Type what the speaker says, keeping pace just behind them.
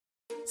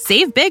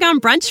Save big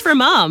on brunch for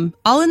mom,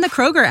 all in the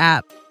Kroger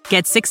app.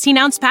 Get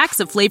 16-ounce packs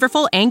of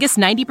flavorful Angus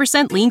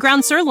 90% lean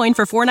ground sirloin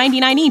for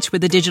 $4.99 each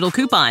with a digital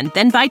coupon.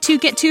 Then buy 2,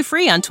 get 2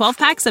 free on 12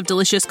 packs of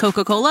delicious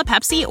Coca-Cola,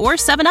 Pepsi, or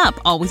 7-Up,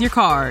 all with your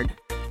card.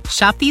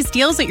 Shop these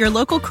deals at your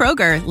local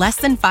Kroger, less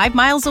than 5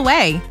 miles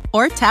away.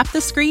 Or tap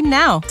the screen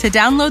now to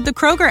download the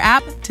Kroger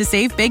app to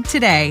save big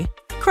today.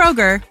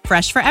 Kroger,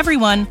 fresh for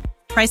everyone.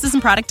 Prices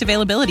and product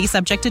availability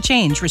subject to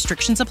change.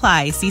 Restrictions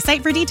apply. See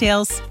site for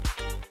details.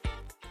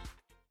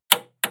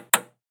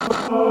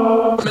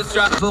 With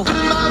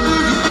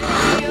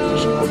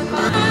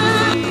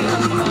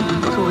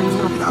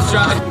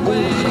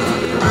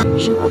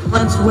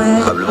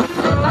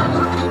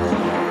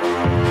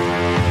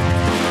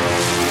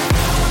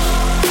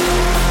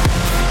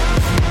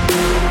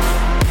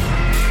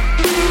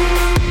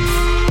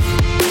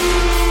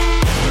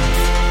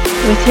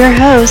your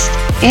host,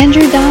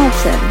 Andrew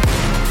Donaldson.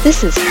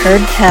 This is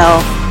Heard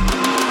Tell.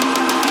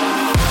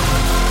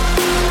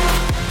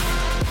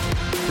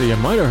 So you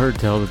might have heard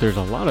tell that there's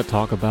a lot of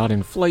talk about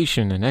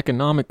inflation and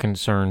economic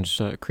concerns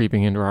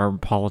creeping into our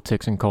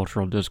politics and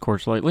cultural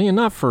discourse lately, and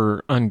not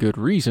for ungood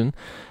reason.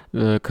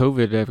 The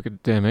COVID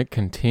epidemic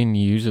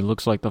continues. It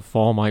looks like the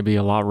fall might be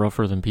a lot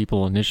rougher than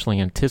people initially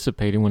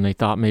anticipated when they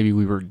thought maybe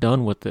we were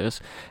done with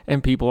this,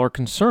 and people are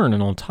concerned.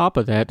 And on top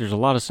of that, there's a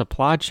lot of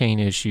supply chain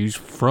issues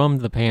from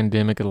the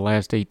pandemic of the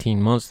last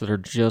 18 months that are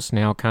just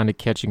now kind of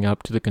catching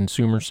up to the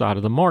consumer side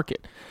of the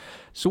market.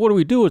 So what do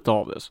we do with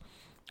all this?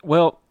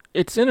 Well,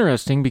 it's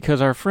interesting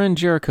because our friend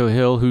Jericho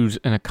Hill, who's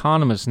an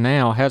economist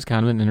now, has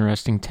kind of an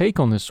interesting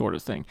take on this sort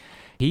of thing.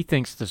 He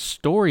thinks the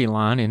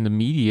storyline in the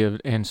media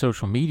and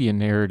social media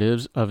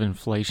narratives of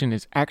inflation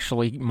is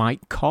actually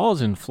might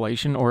cause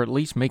inflation, or at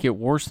least make it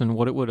worse than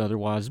what it would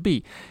otherwise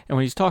be. And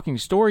when he's talking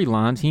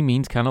storylines, he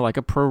means kind of like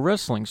a pro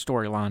wrestling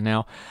storyline.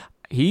 Now,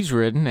 he's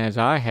written, as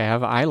I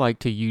have, I like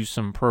to use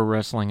some pro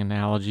wrestling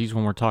analogies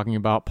when we're talking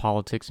about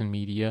politics and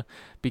media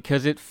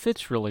because it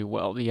fits really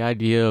well. The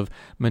idea of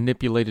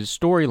manipulated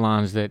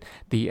storylines, that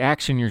the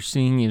action you're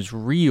seeing is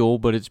real,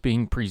 but it's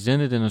being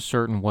presented in a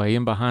certain way,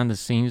 and behind the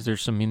scenes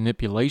there's some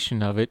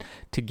manipulation of it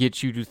to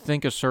get you to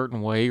think a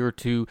certain way or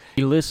to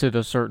elicit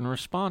a certain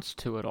response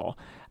to it all.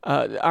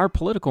 Our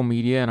political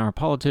media and our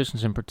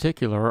politicians in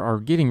particular are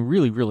getting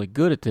really, really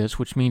good at this,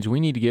 which means we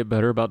need to get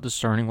better about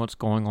discerning what's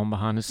going on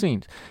behind the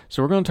scenes.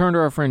 So we're going to turn to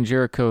our friend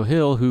Jericho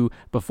Hill, who,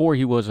 before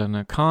he was an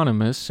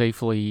economist,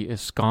 safely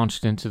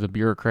ensconced into the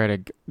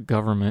bureaucratic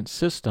government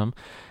system,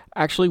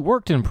 actually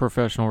worked in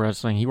professional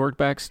wrestling. He worked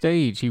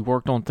backstage. He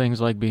worked on things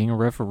like being a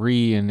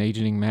referee and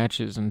agenting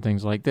matches and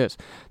things like this.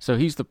 So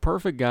he's the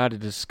perfect guy to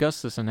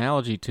discuss this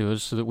analogy to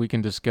us so that we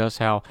can discuss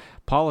how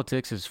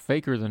politics is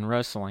faker than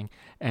wrestling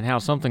and how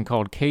something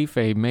called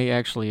kayfabe may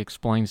actually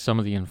explain some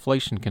of the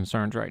inflation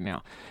concerns right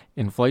now.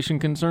 Inflation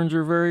concerns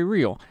are very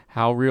real.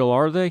 How real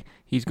are they?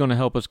 He's going to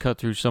help us cut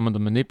through some of the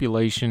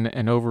manipulation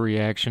and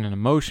overreaction and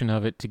emotion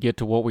of it to get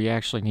to what we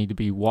actually need to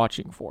be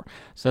watching for.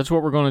 So that's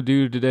what we're going to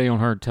do today on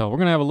Heard Tell. We're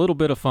going to have a little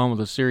bit of fun with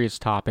a serious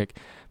topic: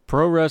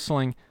 pro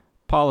wrestling,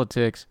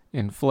 politics,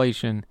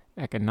 inflation,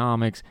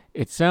 economics.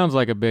 It sounds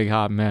like a big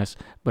hot mess,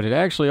 but it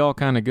actually all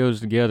kind of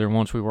goes together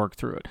once we work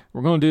through it.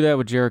 We're going to do that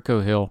with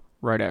Jericho Hill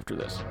right after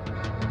this.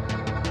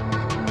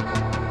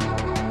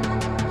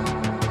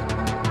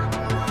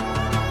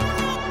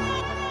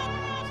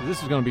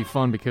 This is going to be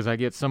fun because I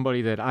get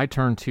somebody that I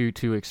turn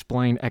to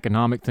explain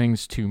economic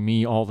things to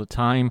me all the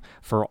time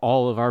for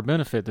all of our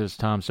benefit this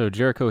time. So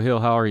Jericho Hill,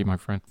 how are you, my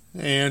friend?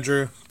 Hey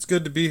Andrew, it's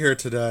good to be here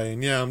today.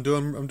 And yeah, I'm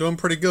doing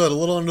pretty good. A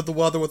little under the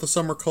weather with the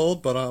summer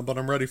cold, but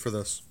I'm ready for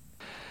this.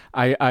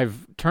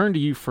 I've turned to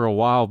you for a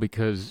while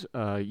because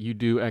you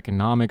do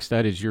economics.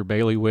 That is your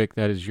bailiwick.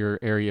 That is your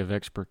area of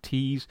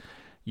expertise.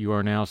 You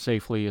are now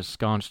safely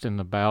ensconced in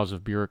the bowels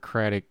of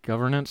bureaucratic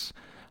governance.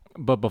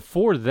 But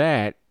before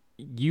that,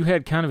 you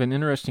had kind of an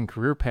interesting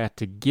career path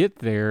to get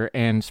there,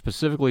 and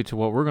specifically to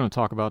what we're going to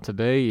talk about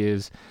today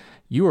is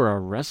you are a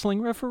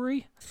wrestling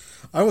referee?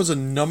 I was a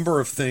number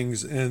of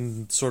things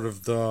in sort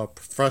of the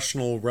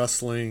professional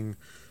wrestling,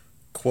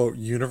 quote,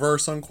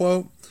 universe,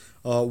 unquote.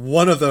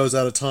 One of those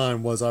at a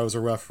time was I was a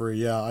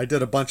referee. Yeah, I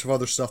did a bunch of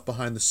other stuff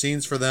behind the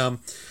scenes for them,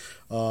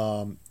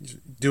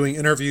 doing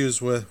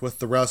interviews with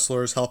the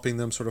wrestlers, helping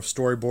them sort of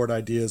storyboard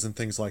ideas and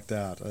things like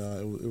that.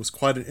 It was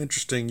quite an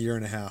interesting year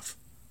and a half.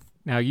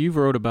 Now, you've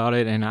wrote about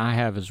it, and I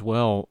have as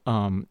well.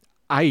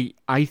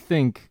 I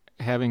think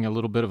having a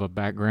little bit of a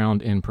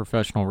background in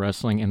professional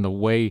wrestling and the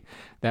way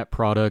that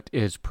product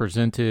is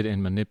presented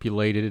and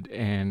manipulated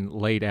and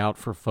laid out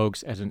for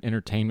folks as an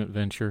entertainment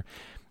venture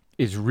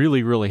is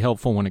really, really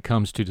helpful when it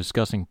comes to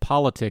discussing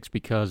politics,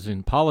 because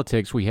in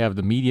politics we have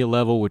the media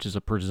level, which is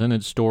a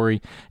presented story,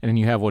 and then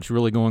you have what's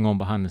really going on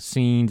behind the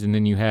scenes, and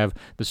then you have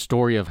the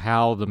story of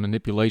how the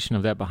manipulation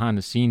of that behind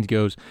the scenes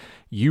goes.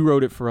 You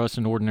wrote it for us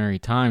in Ordinary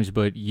Times,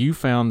 but you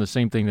found the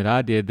same thing that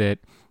I did, that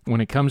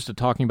when it comes to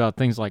talking about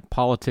things like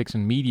politics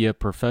and media,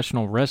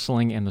 professional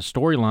wrestling and the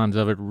storylines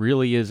of it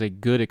really is a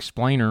good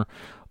explainer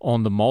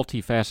on the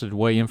multifaceted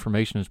way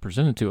information is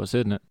presented to us,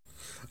 isn't it?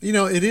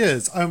 It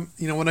is.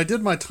 When I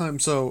did my time,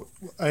 so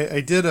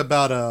I did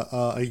about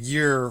a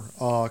year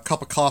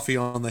cup of coffee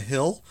on the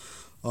Hill,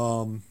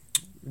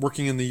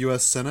 working in the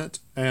U.S. Senate.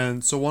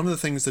 And so one of the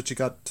things that you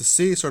got to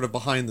see sort of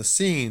behind the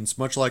scenes,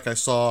 much like I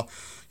saw,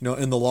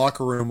 in the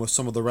locker room with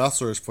some of the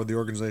wrestlers for the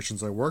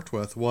organizations I worked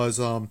with, was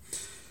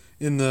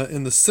in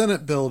the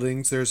Senate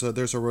buildings. There's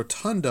a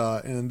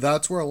rotunda, and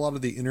that's where a lot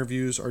of the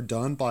interviews are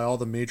done by all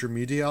the major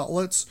media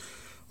outlets.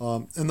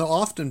 And there'll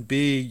often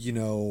be,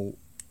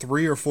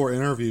 3 or 4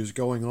 interviews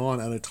going on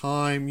at a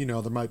time.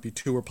 There might be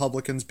 2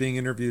 Republicans being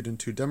interviewed and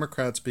 2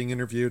 Democrats being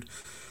interviewed.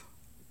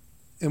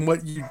 And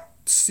what you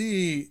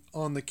see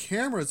on the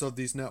cameras of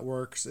these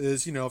networks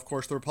is, of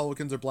course, the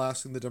Republicans are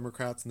blasting the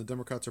Democrats and the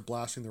Democrats are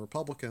blasting the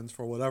Republicans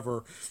for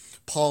whatever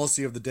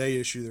policy of the day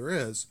issue there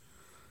is.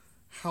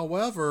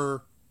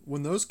 However,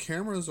 when those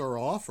cameras are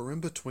off or in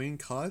between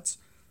cuts,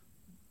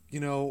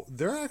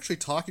 they're actually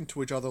talking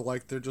to each other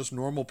like they're just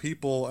normal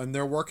people, and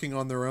they're working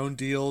on their own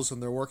deals,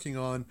 and they're working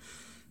on,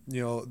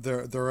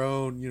 their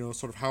own,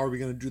 sort of how are we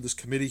going to do this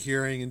committee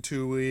hearing in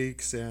 2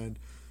 weeks, and,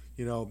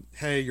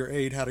 hey, your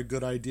aide had a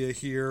good idea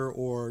here,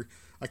 or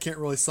I can't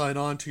really sign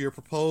on to your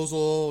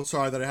proposal.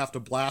 Sorry that I have to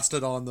blast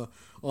it on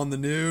the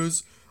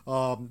news.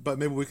 But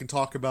maybe we can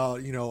talk about,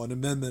 an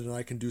amendment and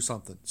I can do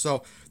something.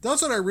 So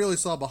that's what I really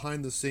saw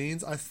behind the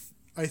scenes.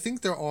 I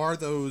think there are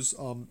those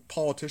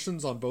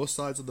politicians on both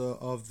sides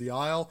of the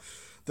aisle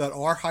that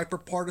are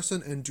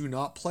hyper-partisan and do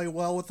not play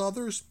well with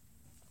others.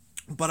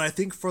 But I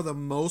think for the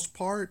most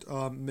part,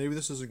 maybe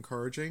this is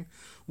encouraging.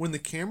 When the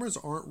cameras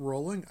aren't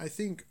rolling, I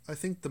think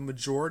the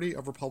majority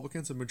of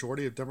Republicans and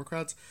majority of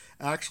Democrats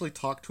actually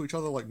talk to each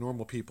other like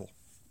normal people.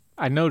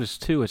 I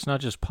noticed, too, it's not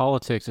just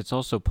politics, it's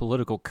also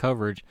political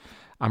coverage.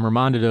 I'm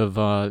reminded of,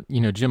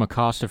 Jim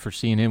Acosta for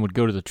CNN would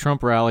go to the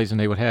Trump rallies and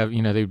they would have,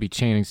 they would be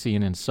chanting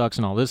CNN sucks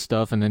and all this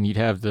stuff. And then you'd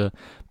have the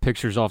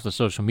pictures off the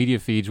social media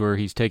feeds where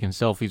he's taking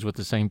selfies with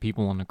the same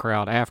people in the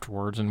crowd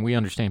afterwards. And we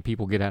understand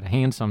people get out of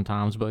hand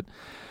sometimes, but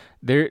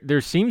there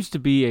seems to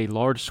be a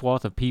large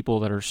swath of people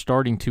that are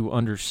starting to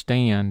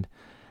understand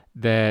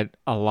that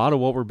a lot of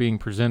what we're being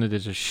presented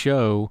is a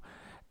show.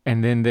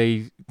 And then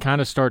they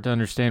kind of start to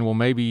understand, well,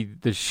 maybe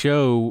the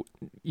show,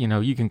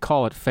 you can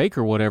call it fake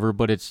or whatever,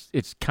 but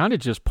it's kind of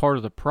just part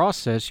of the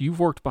process. You've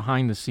worked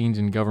behind the scenes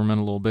in government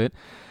a little bit.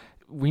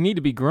 We need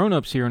to be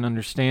grown-ups here and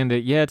understand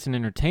that, yeah, it's an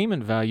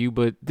entertainment value,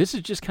 but this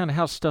is just kind of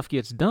how stuff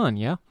gets done,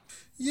 yeah?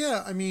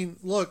 Yeah, I mean,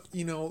 look,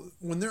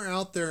 when they're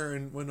out there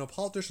and when a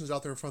politician's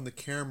out there in front of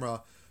the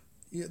camera,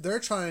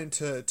 they're trying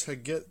to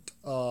get,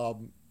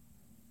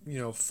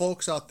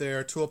 folks out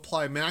there to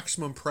apply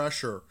maximum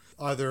pressure,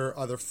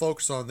 either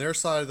folks on their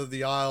side of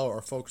the aisle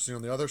or focusing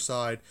on the other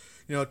side,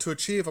 to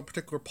achieve a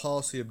particular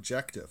policy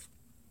objective.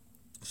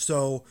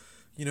 So,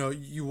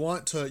 you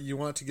want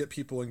to get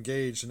people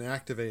engaged and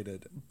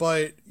activated,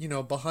 but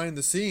behind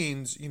the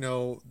scenes,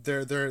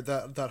 they're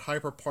that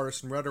hyper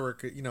partisan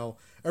rhetoric.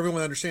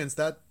 Everyone understands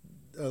that.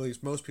 At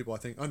least most people, I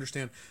think,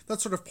 understand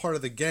that's sort of part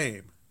of the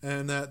game,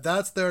 and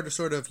that's there to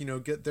sort of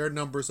get their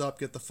numbers up,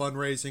 get the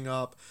fundraising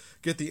up,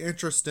 get the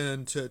interest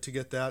in to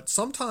get that.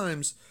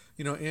 Sometimes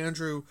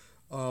Andrew,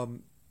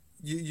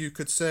 you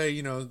could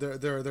say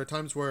there are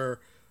times where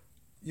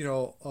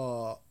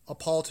a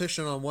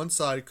politician on one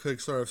side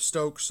could sort of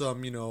stoke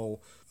some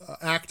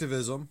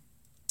activism,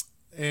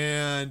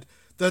 and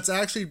that's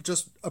actually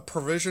just a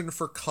provision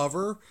for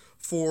cover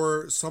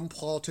for some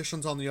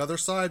politicians on the other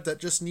side that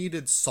just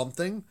needed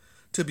something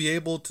to be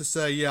able to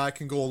say, yeah, I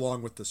can go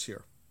along with this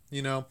here.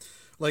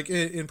 Like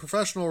in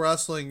professional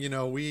wrestling,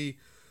 we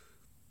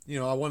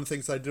one of the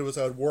things I did was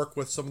I would work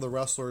with some of the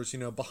wrestlers,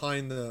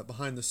 behind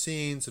the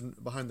scenes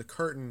and behind the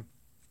curtain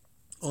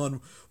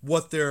on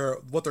what their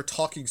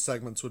talking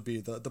segments would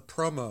be, the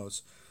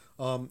promos.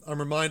 I'm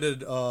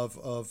reminded of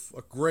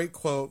a great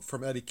quote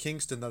from Eddie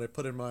Kingston that I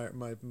put in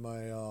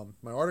my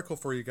article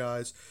for you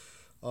guys.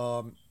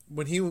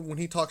 When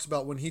he talks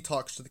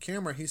to the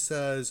camera, he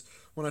says,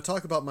 "When I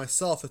talk about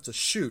myself, it's a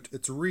shoot,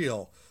 it's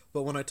real.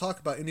 But when I talk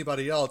about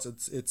anybody else,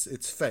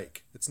 it's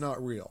fake. It's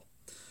not real."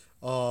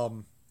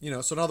 So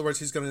in other words,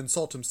 he's going to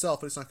insult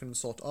himself, but he's not going to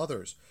insult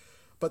others.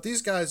 But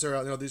these guys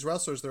are, these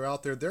wrestlers, they're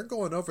out there, they're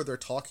going over their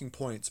talking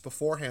points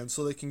beforehand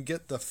so they can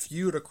get the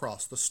feud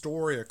across, the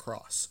story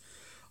across.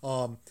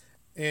 And,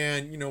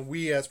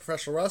 we as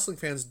professional wrestling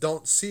fans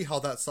don't see how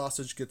that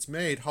sausage gets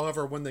made.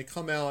 However, when they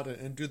come out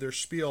and do their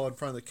spiel in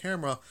front of the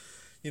camera,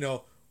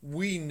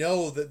 we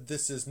know that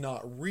this is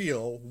not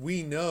real.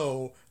 We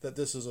know that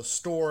this is a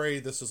story.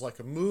 This is like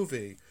a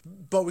movie.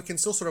 But we can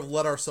still sort of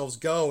let ourselves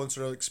go and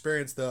sort of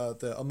experience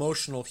the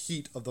emotional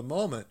heat of the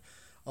moment.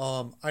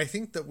 I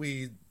think that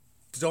we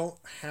don't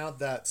have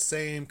that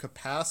same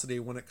capacity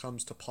when it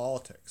comes to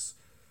politics.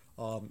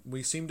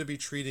 We seem to be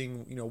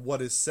treating,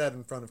 what is said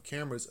in front of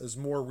cameras as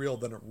more real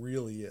than it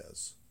really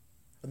is.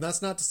 And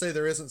that's not to say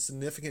there isn't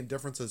significant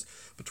differences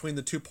between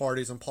the two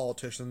parties and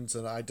politicians,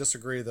 and I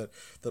disagree that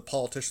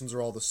politicians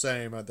are all the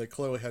same. They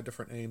clearly have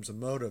different aims and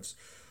motives.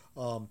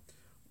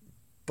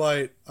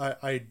 But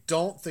I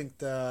don't think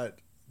that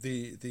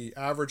the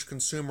average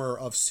consumer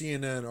of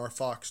CNN or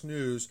Fox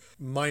News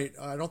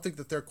I don't think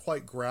that they're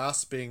quite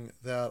grasping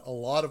that a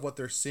lot of what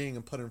they're seeing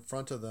and put in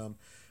front of them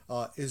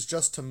is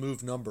just to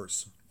move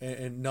numbers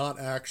and not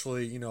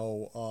actually,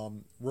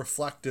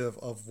 reflective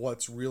of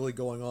what's really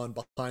going on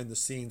behind the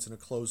scenes in a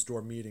closed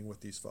door meeting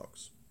with these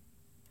folks.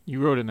 You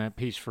wrote in that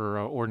piece for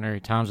Ordinary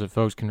Times that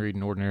folks can read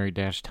in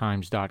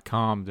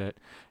ordinary-times.com that,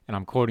 and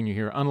I'm quoting you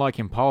here, unlike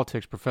in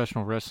politics,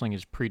 professional wrestling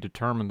is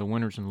predetermined. The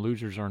winners and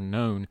losers are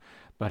known,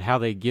 but how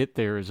they get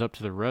there is up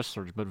to the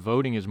wrestlers. But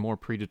voting is more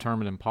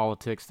predetermined in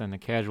politics than the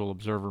casual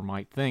observer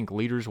might think.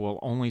 Leaders will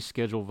only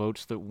schedule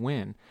votes that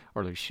win,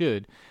 or they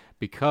should.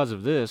 Because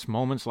of this,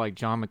 moments like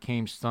John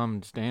McCain's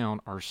thumbs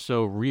down are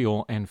so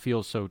real and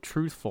feel so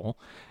truthful.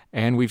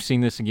 And we've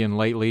seen this again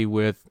lately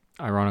with,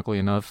 ironically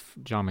enough,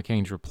 John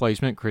McCain's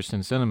replacement,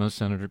 Kyrsten Sinema.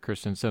 Senator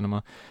Kyrsten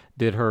Sinema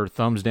did her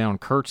thumbs down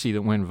curtsy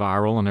that went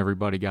viral, and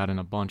everybody got in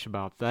a bunch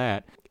about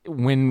that.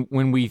 When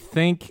we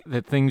think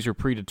that things are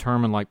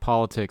predetermined like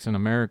politics, and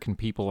American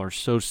people are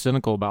so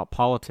cynical about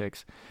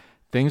politics,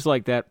 things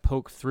like that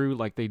poke through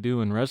like they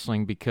do in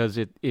wrestling because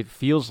it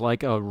feels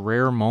like a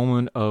rare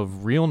moment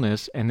of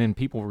realness, and then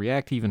people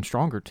react even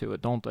stronger to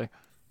it, don't they?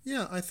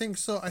 Yeah, I think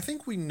so. I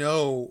think we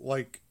know,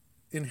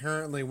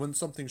 inherently when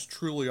something's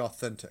truly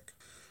authentic.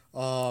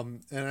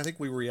 And I think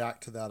we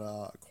react to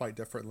that quite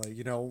differently.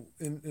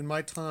 In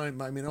my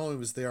time, I only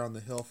was there on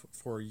the Hill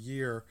for a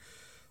year.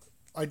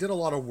 I did a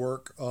lot of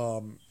work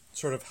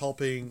sort of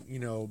helping,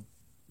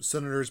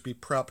 senators be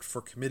prepped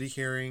for committee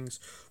hearings,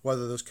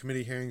 whether those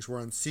committee hearings were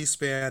on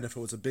C-SPAN, if it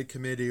was a big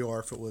committee, or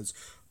if it was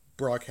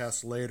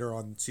broadcast later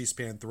on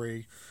C-SPAN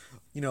 3.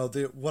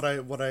 What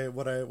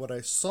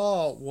I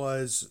saw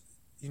was,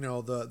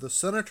 the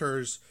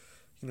senators,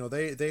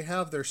 they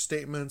have their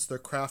statements, they're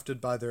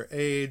crafted by their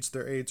aides.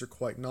 Their aides are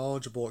quite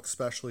knowledgeable,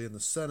 especially in the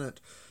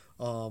Senate,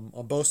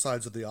 on both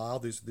sides of the aisle.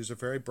 These are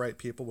very bright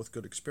people with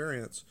good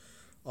experience.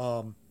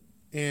 And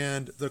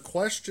the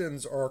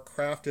questions are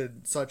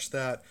crafted such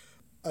that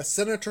a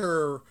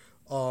senator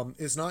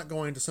is not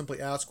going to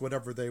simply ask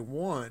whatever they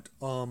want.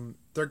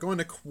 They're going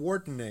to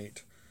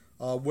coordinate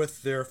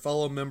with their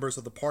fellow members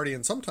of the party,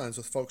 and sometimes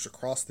with folks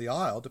across the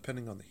aisle,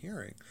 depending on the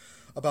hearing,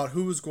 about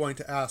who is going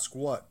to ask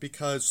what,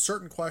 because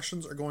certain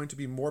questions are going to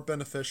be more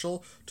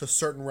beneficial to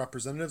certain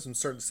representatives and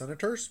certain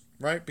senators,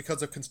 right,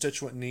 because of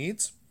constituent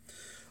needs.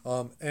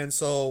 And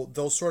so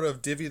they'll sort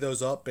of divvy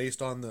those up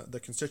based on the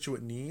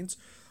constituent needs,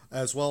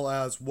 as well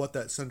as what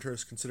that senator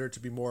is considered to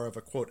be more of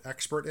a, quote,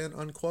 expert in,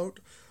 unquote.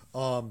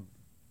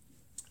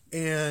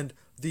 And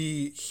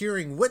the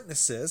hearing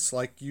witnesses,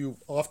 like you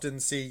often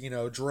see,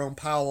 Jerome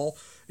Powell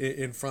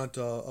in front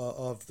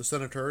of the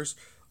senators,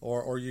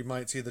 or you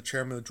might see the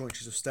chairman of the Joint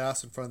Chiefs of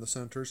Staff in front of the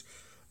senators.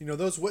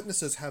 Those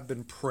witnesses have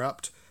been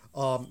prepped.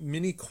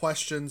 Many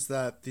questions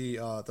that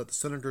the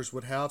senators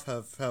would have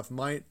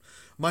might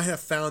have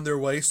found their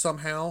way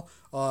somehow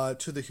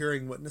to the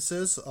hearing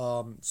witnesses,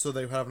 so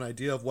they have an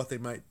idea of what they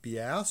might be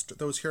asked.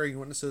 Those hearing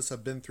witnesses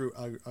have been through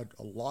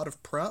a lot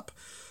of prep,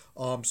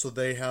 so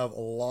they have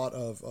a lot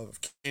of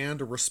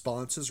canned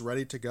responses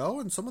ready to go,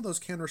 and some of those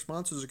canned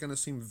responses are going to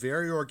seem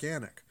very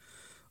organic.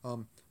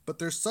 But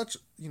there's such,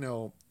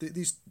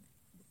 these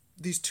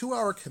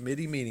 2-hour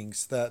committee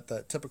meetings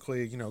that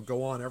typically,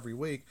 go on every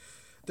week.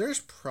 There's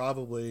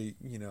probably,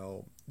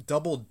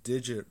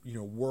 double-digit,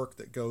 work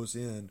that goes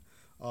in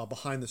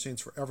behind the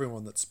scenes for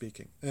everyone that's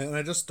speaking. And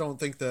I just don't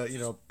think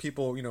that,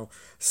 people,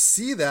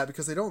 see that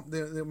because they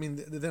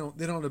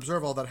don't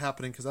observe all that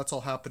happening, because that's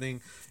all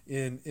happening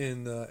in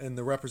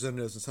the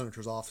representatives and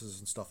senators' offices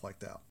and stuff like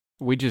that.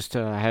 We just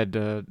had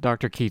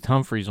Dr. Keith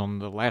Humphreys on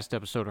the last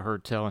episode of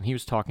Heard Tell, and he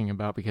was talking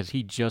about, because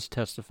he just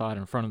testified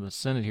in front of the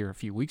Senate here a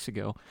few weeks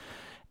ago,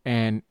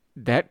 and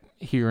that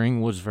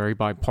hearing was very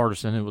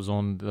bipartisan. It was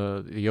on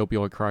the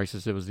opioid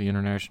crisis. It was the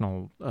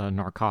International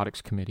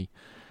Narcotics Committee.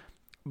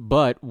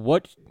 But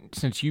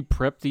since you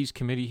prepped these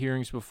committee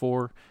hearings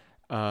before,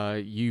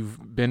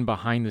 you've been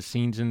behind the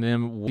scenes in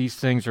them. These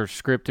things are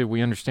scripted.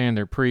 We understand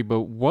they're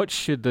but what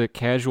should the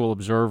casual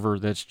observer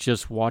that's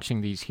just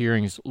watching these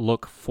hearings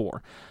look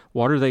for?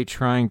 What are they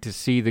trying to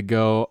see to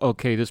go,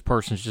 okay, this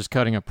person's just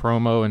cutting a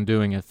promo and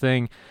doing a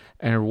thing?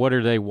 And what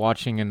are they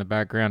watching in the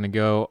background to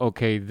go,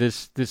 okay,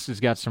 this has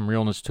got some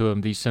realness to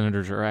them. These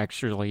senators are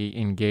actually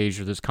engaged,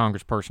 or this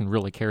congressperson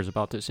really cares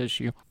about this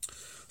issue?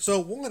 So,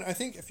 one, I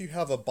think if you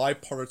have a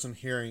bipartisan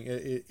hearing,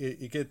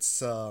 it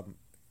gets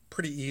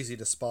pretty easy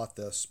to spot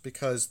this,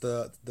 because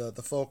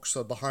the folks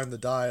behind the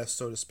dais,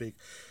 so to speak,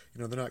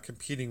 they're not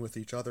competing with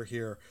each other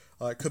here.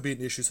 It could be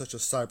an issue such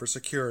as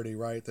cybersecurity,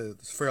 right?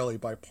 That's fairly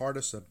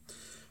bipartisan.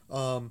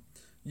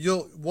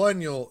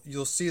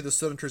 You'll see the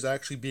senators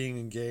actually being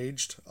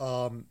engaged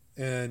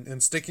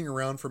and sticking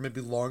around for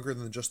maybe longer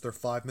than just their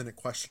 5-minute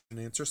question and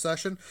answer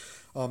session.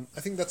 I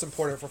think that's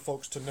important for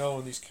folks to know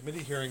in these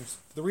committee hearings.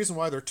 The reason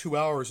why they're 2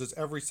 hours is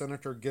every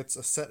senator gets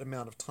a set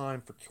amount of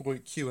time for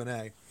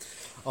Q&A,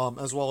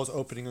 as well as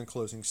opening and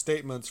closing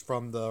statements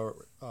from the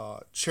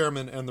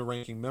chairman and the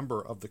ranking member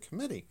of the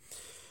committee.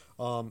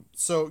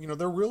 So,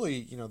 they're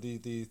really,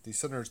 the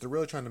senators, they're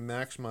really trying to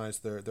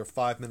maximize their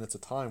 5 minutes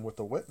of time with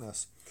the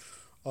witness.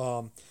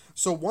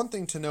 So one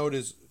thing to note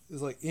is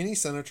like any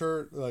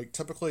senator, like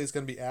typically is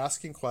going to be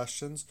asking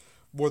questions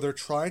where they're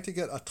trying to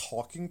get a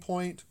talking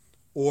point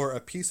or a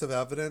piece of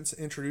evidence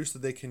introduced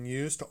that they can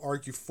use to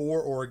argue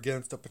for or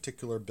against a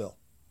particular bill.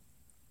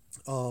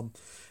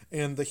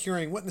 And the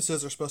hearing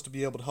witnesses are supposed to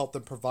be able to help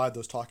them provide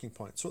those talking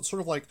points. So it's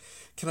sort of like,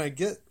 can I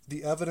get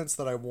the evidence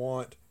that I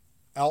want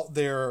out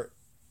there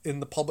in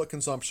the public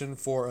consumption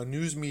for a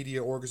news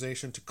media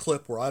organization to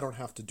clip where I don't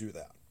have to do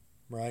that,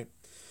 right?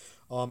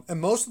 And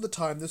most of the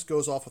time this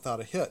goes off without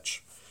a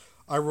hitch.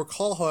 I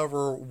recall,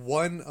 however,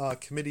 one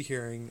committee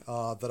hearing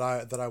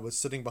that I was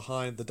sitting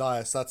behind the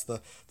dais. That's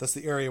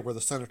the area where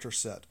the senators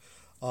sit,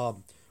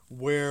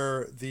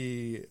 where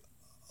the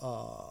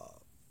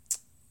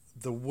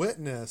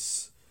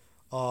witness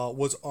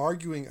was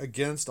arguing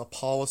against a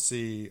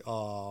policy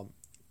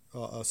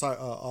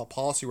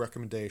policy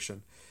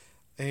recommendation,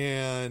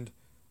 and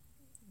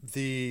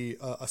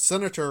a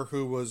senator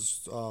who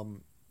was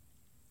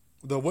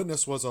the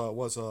witness was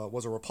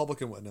a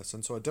Republican witness,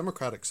 and so a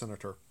Democratic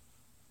senator,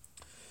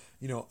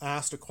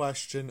 asked a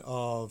question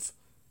of,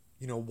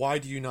 why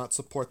do you not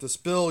support this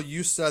bill?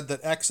 You said that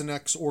X and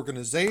X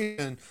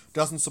organization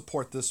doesn't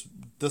support this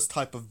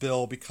type of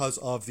bill because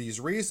of these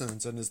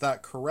reasons, and is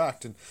that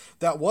correct? And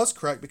that was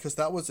correct because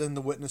that was in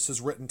the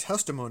witness's written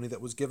testimony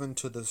that was given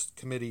to this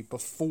committee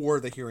before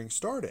the hearing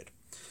started.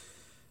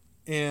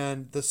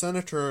 And the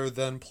senator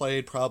then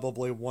played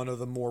probably one of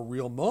the more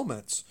real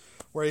moments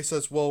where he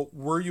says, well,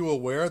 were you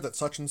aware that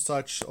such and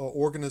such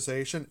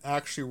organization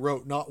actually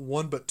wrote not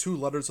one but two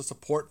letters of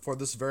support for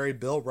this very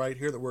bill right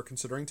here that we're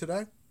considering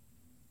today?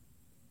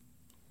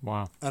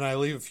 Wow. And I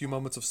leave a few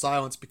moments of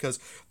silence because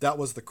that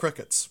was the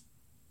crickets.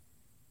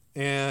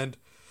 And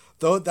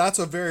though that's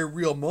a very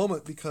real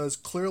moment because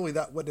clearly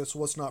that witness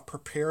was not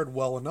prepared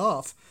well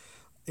enough,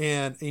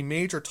 and a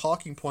major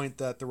talking point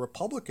that the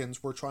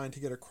Republicans were trying to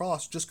get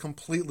across just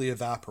completely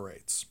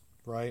evaporates,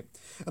 right?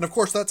 And of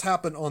course that's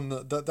happened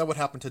that would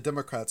happen to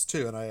Democrats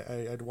too, and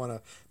I'd want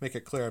to make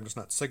it clear I'm just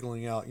not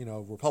signaling out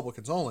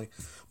Republicans only,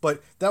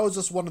 but that was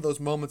just one of those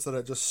moments that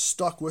it just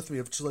stuck with me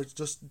of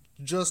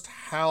just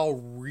how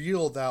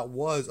real that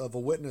was of a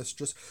witness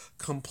just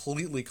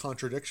completely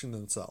contradicting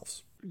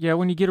themselves. Yeah,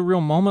 when you get a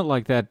real moment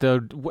like that, though,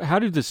 how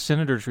do the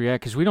senators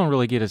react? Because we don't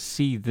really get to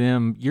see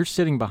them. You're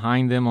sitting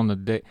behind them on the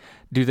day.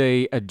 Do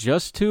they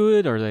adjust to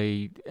it, or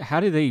how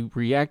do they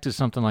react to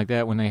something like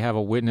that when they have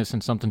a witness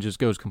and something just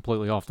goes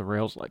completely off the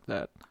rails like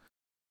that?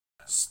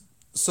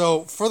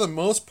 So, for the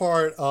most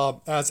part,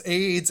 as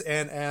aides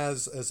and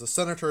as the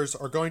senators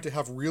are going to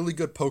have really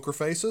good poker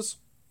faces,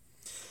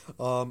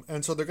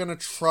 and so they're going to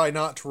try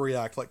not to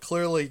react. Like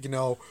clearly,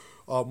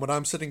 when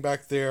I'm sitting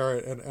back there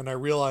and I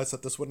realize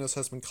that this witness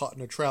has been caught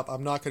in a trap,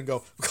 I'm not going to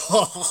go,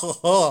 ha, ha,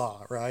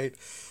 ha, right?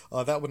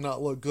 That would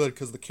not look good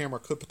because the camera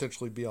could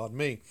potentially be on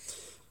me.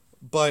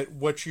 But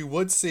what you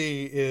would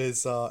see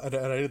is, and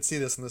I did see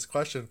this in this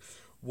question,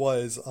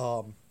 was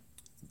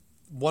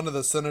one of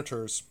the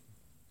senators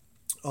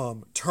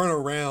turn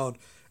around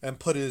and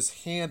put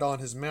his hand on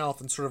his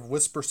mouth and sort of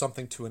whisper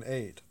something to an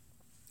aide.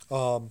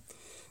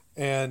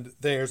 And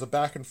there's a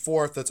back and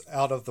forth that's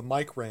out of the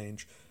mic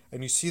range.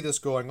 And you see this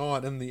going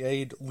on, and the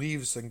aide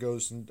leaves and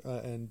goes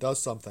and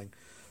does something.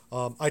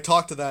 I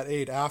talked to that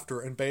aide after,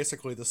 and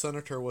basically the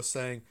senator was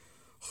saying,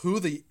 who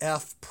the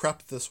F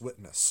prepped this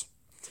witness?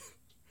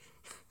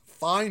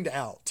 Find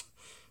out.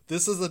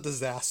 This is a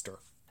disaster.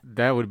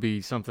 That would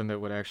be something that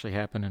would actually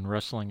happen in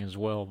wrestling as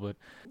well. But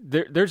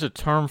there's a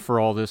term for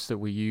all this that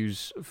we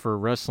use for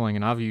wrestling,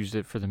 and I've used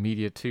it for the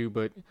media too,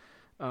 but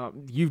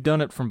you've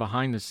done it from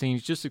behind the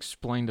scenes. Just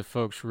explain to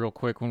folks real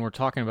quick when we're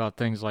talking about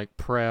things like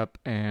prep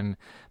and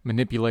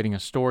manipulating a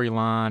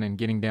storyline and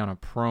getting down a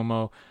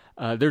promo.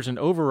 There's an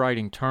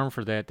overriding term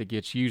for that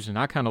gets used, and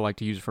I kind of like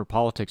to use it for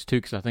politics too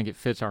because I think it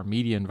fits our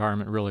media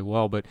environment really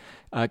well. But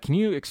can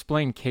you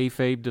explain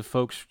kayfabe to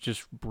folks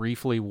just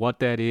briefly what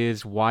that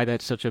is, why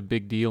that's such a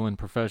big deal in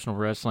professional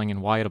wrestling,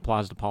 and why it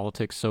applies to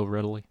politics so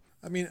readily?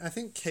 I mean, I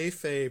think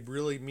kayfabe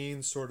really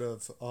means sort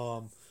of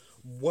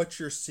what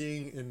you're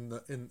seeing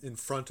in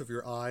front of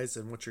your eyes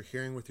and what you're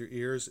hearing with your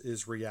ears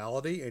is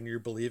reality, and you're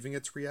believing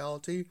it's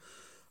reality.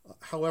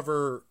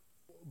 However,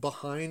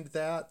 behind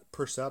that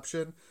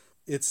perception,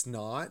 it's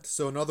not.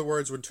 So in other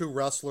words, when two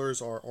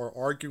wrestlers are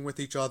arguing with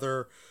each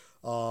other,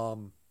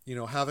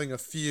 having a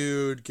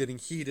feud, getting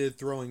heated,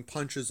 throwing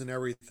punches and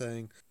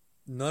everything,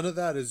 none of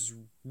that is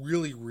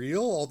really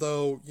real.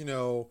 Although,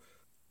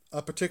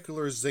 a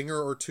particular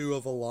zinger or two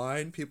of a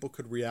line people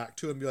could react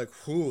to and be like,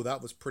 whew,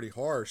 that was pretty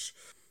harsh.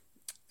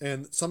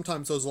 And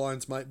sometimes those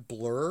lines might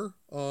blur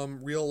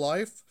real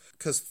life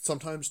because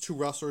sometimes two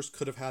wrestlers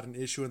could have had an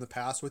issue in the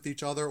past with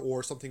each other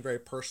or something very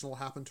personal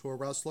happened to a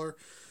wrestler.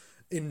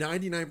 In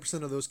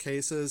 99% of those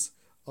cases,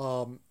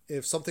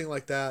 if something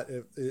like that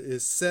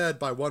is said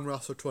by one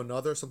wrestler to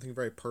another, something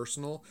very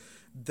personal,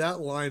 that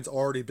line's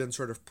already been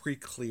sort of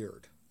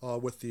pre-cleared.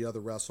 with the other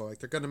wrestler. Like,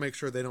 they're going to make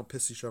sure they don't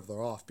piss each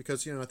other off,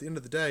 because, at the end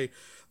of the day,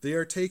 they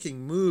are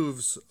taking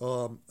moves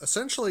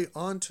essentially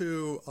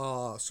onto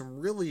some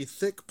really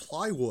thick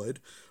plywood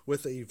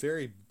with a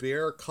very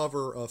bare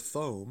cover of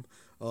foam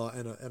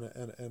and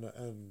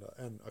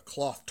a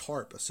cloth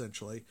tarp,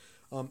 essentially,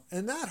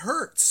 and that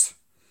hurts.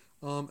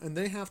 And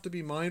they have to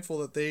be mindful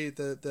that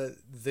that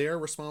they're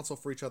responsible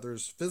for each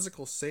other's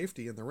physical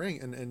safety in the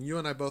ring. And you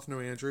and I both know,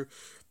 Andrew,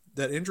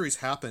 that injuries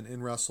happen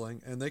in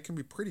wrestling, and they can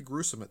be pretty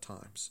gruesome at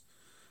times.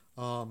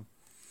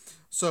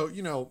 So,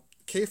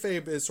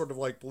 kayfabe is sort of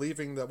like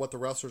believing that what the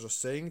wrestlers are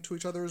saying to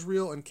each other is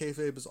real, and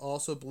kayfabe is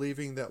also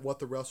believing that what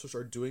the wrestlers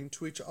are doing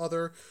to each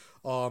other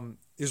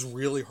is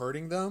really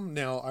hurting them.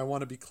 Now, I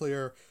want to be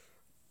clear.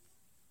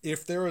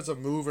 If there is a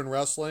move in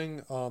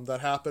wrestling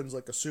that happens,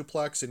 like a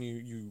suplex, and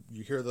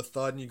you hear the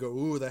thud and you go,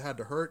 ooh, that had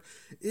to hurt,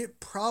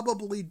 it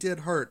probably did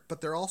hurt, but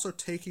they're also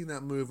taking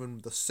that move in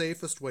the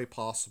safest way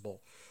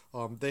possible.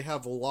 They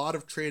have a lot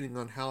of training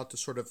on how to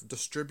sort of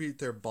distribute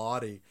their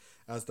body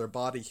as their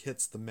body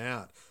hits the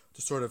mat,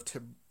 to sort of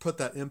put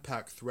that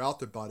impact throughout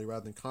their body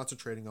rather than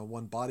concentrating on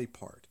one body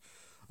part.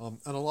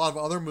 And a lot of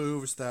other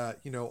moves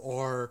that,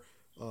 are...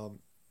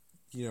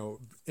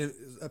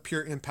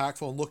 appear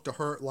impactful and look to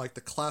hurt, like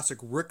the classic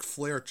Ric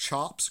Flair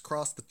chops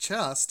across the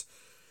chest.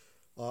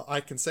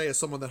 I can say, as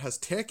someone that has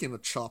taken a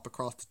chop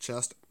across the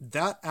chest,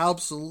 that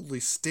absolutely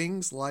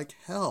stings like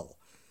hell.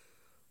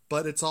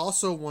 But it's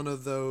also one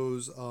of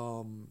those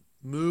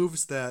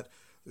moves that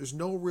there's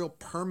no real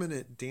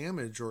permanent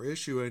damage or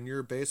issue, and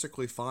you're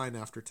basically fine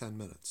after 10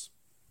 minutes.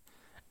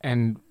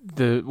 And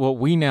what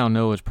we now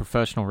know as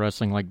professional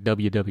wrestling, like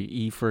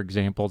WWE, for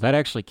example, that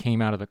actually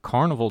came out of the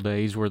carnival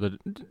days, where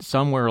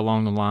somewhere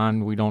along the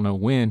line, we don't know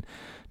when,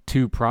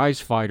 two prize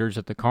fighters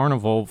at the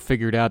carnival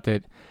figured out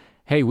that,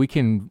 hey, we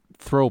can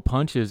throw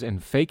punches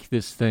and fake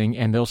this thing,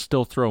 and they'll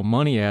still throw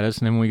money at us.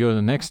 And then when we go to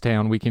the next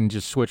town, we can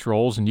just switch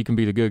roles, and you can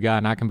be the good guy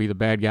and I can be the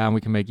bad guy, and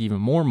we can make even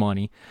more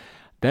money.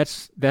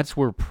 That's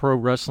where pro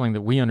wrestling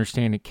that we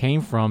understand it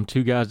came from.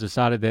 Two guys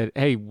decided that,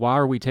 hey, why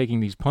are we taking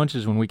these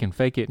punches when we can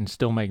fake it and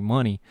still make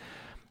money?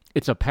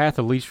 It's a path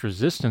of least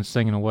resistance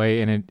thing in a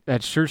way, and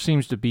that sure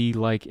seems to be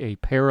like a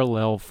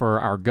parallel for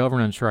our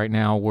governance right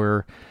now,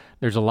 where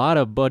there's a lot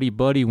of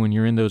buddy-buddy when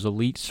you're in those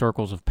elite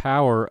circles of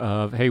power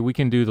of, hey, we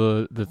can do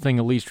the thing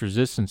of least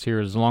resistance here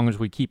as long as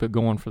we keep it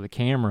going for the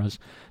cameras.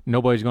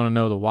 Nobody's going to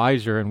know the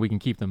wiser, and we can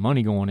keep the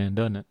money going in,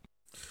 doesn't it?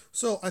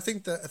 So I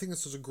think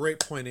this is a great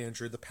point,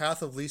 Andrew. The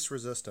path of least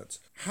resistance.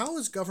 How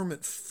is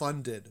government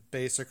funded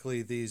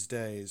basically these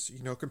days,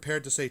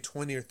 compared to, say,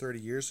 20 or 30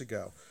 years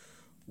ago?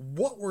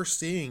 What we're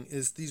seeing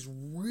is these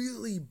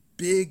really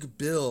big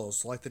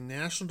bills like the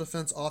National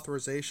Defense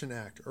Authorization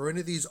Act or any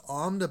of these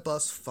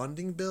omnibus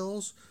funding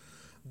bills.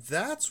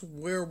 That's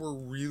where we're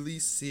really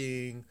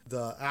seeing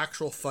the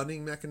actual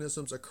funding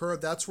mechanisms occur.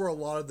 That's where a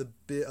lot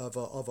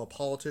of a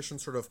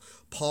politician's sort of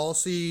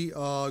policy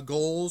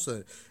goals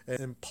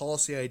and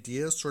policy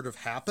ideas sort of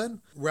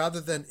happen,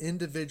 rather than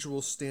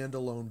individual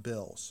standalone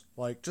bills.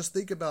 Like, just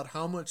think about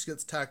how much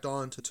gets tacked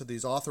on to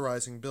these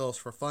authorizing bills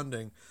for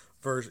funding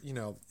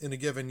in a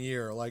given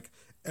year. Like,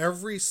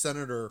 every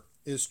senator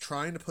is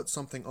trying to put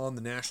something on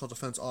the National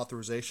Defense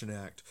Authorization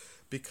Act,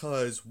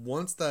 because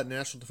once that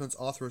National Defense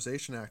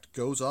Authorization Act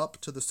goes up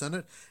to the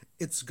Senate,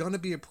 it's going to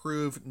be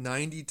approved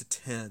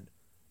 90-10.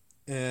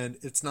 And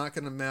it's not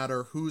going to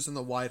matter who's in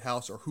the White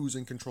House or who's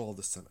in control of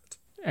the Senate.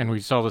 And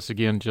we saw this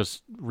again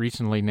just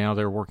recently. Now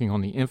they're working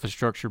on the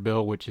infrastructure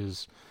bill, which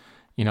is,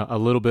 a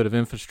little bit of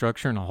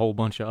infrastructure and a whole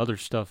bunch of other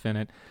stuff in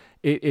it.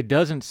 It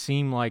doesn't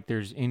seem like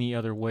there's any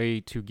other way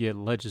to get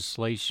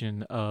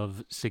legislation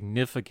of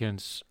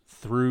significance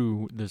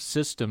through the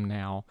system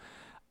now,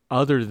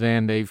 other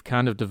than they've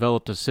kind of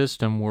developed a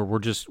system where we're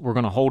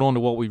going to hold on to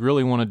what we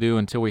really want to do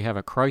until we have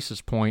a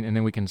crisis point, and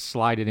then we can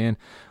slide it in.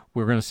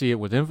 We're going to see it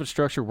with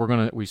infrastructure.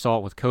 We saw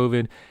it with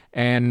COVID,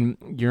 and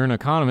you're an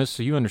economist,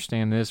 so you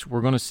understand this.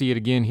 We're going to see it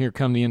again here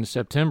come the end of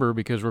September,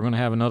 because we're going to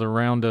have another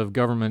round of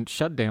government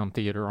shutdown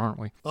theater, aren't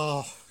we?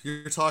 Oh,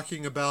 you're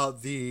talking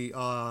about the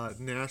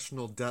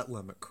national debt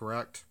limit,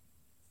 correct?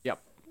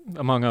 Yep,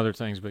 among other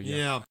things, but yeah.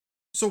 Yeah.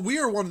 So we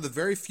are one of the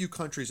very few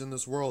countries in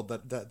this world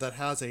that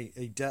has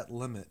a debt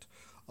limit.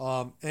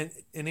 And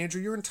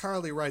Andrew, you're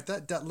entirely right.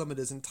 That debt limit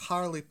is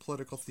entirely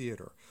political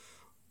theater.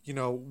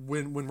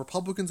 When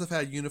Republicans have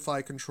had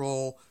unified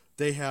control,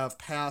 they have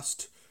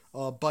passed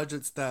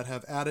budgets that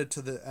have added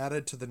to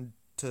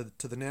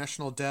the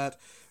national debt,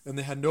 and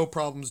they had no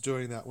problems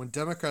doing that. When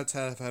Democrats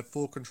have had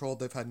full control,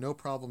 they've had no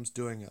problems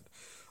doing it.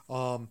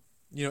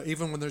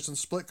 Even when there's some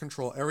split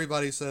control,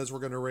 everybody says we're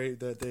going to raise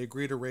that. They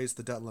agree to raise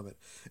the debt limit.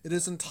 It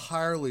is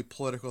entirely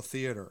political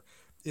theater.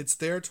 It's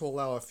there to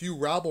allow a few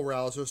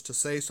rabble-rousers to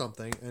say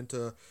something and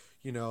to,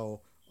 it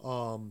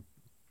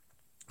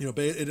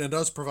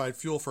does provide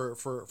fuel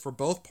for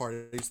both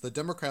parties. The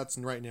Democrats,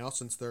 and right now,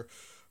 since they're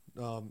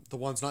the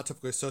ones not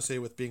typically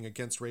associated with being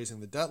against raising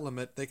the debt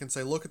limit, they can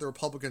say, look at the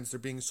Republicans, they're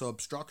being so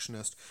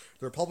obstructionist.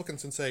 The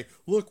Republicans can say,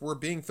 look, we're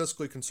being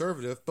fiscally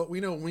conservative, but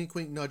we know, wink,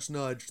 wink, nudge,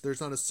 nudge, there's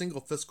not a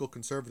single fiscal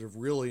conservative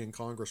really in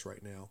Congress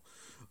right now.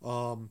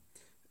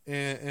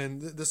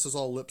 And this is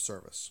all lip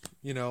service,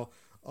 and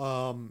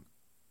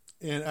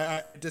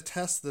I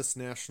detest this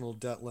national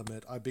debt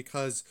limit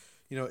because,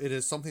 it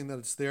is something that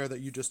it's there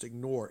that you just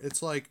ignore.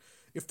 It's like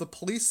if the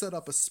police set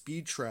up a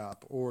speed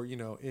trap or,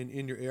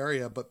 in your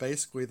area, but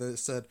basically they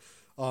said,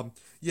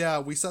 yeah,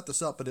 we set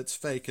this up, but it's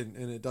fake and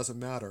it doesn't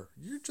matter.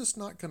 You're just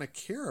not going to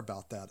care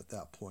about that at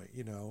that point,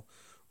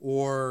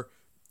 Or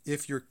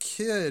if your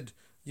kid,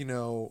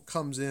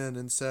 comes in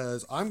and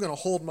says, I'm going to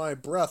hold my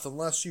breath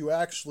unless you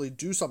actually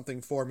do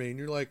something for me. And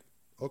you're like,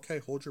 okay,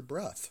 hold your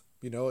breath.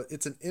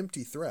 It's an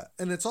empty threat.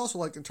 And it's also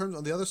like, in terms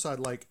on the other side,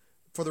 like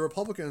for the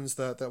Republicans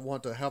that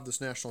want to have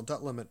this national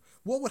debt limit,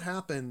 what would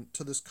happen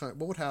to this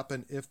what would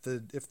happen if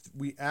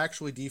we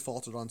actually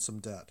defaulted on some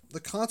debt?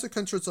 The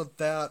consequences of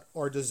that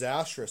are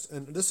disastrous.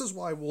 And this is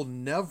why we'll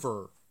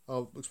never,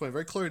 I'll explain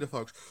very clearly to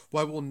folks,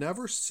 why we'll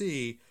never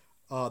see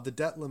the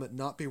debt limit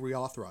not be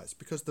reauthorized.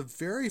 Because the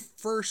very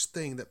first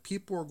thing that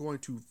people are going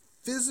to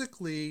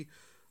physically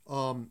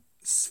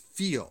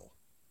feel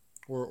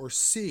or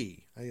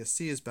see, I guess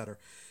see is better,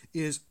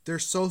 is their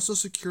Social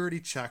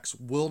Security checks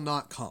will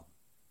not come.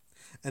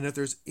 And if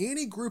there's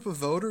any group of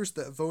voters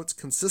that votes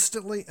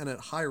consistently and at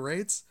high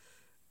rates,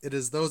 it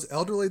is those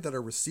elderly that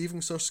are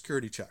receiving Social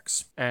Security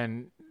checks.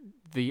 And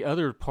the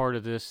other part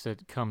of this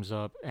that comes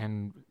up,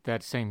 and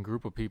that same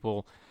group of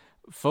people,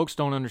 folks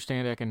don't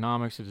understand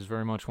economics. It is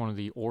very much one of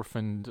the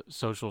orphaned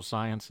social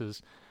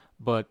sciences.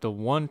 But the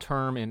one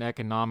term in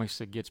economics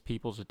that gets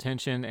people's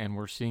attention, and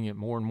we're seeing it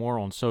more and more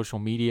on social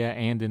media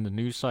and in the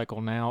news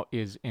cycle now,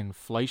 is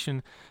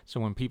inflation. So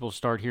when people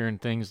start hearing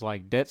things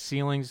like debt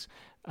ceilings,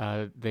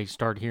 they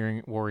start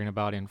worrying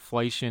about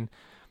inflation.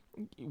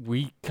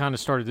 We kind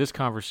of started this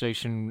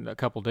conversation a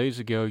couple days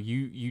ago.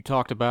 You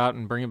talked about,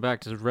 and bring it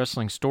back to the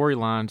wrestling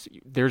storylines,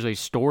 there's a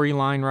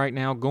storyline right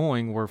now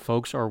going where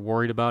folks are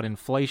worried about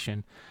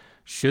inflation.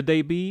 Should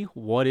they be?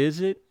 What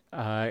is it?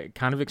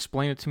 Kind of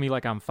explain it to me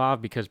like I'm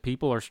 5, because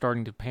people are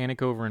starting to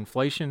panic over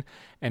inflation.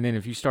 And then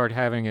if you start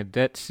having a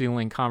debt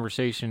ceiling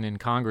conversation in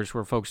Congress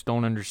where folks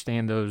don't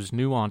understand those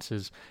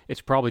nuances, it's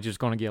probably just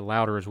going to get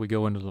louder as we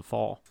go into the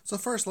fall. So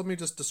first, let me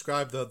just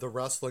describe the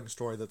wrestling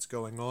story that's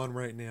going on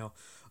right now.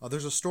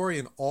 There's a story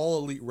in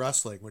All Elite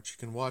Wrestling, which you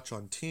can watch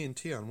on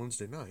TNT on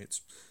Wednesday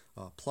nights.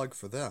 Plug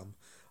for them.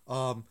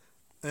 And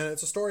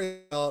it's a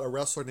story about a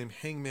wrestler named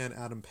Hangman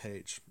Adam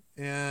Page.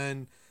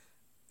 And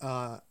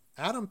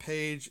Adam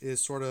Page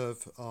is sort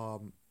of,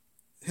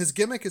 his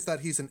gimmick is that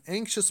he's an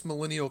anxious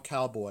millennial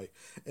cowboy.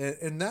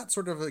 And that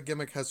sort of a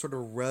gimmick has sort of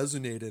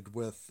resonated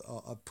with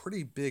a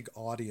pretty big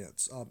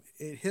audience.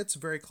 It hits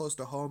very close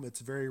to home.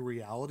 It's very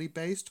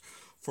reality-based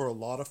for a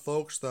lot of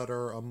folks that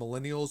are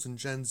millennials and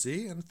Gen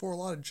Z, and for a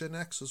lot of Gen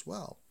X as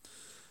well.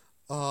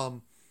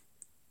 And,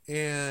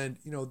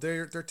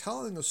 they're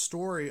telling a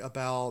story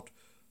about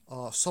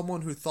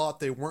someone who thought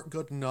they weren't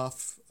good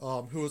enough,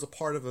 who was a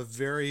part of a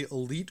very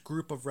elite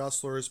group of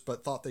wrestlers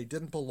but thought they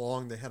didn't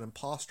belong. They had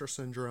imposter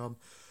syndrome.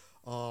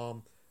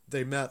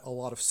 They met a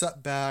lot of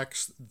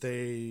setbacks.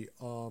 They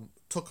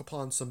took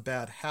upon some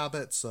bad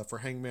habits. For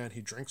Hangman, he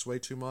drinks way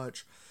too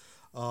much.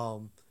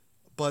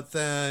 But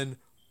then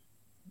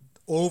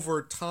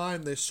over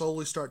time, they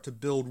slowly start to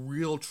build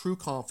real, true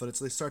confidence.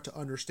 They start to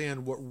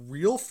understand what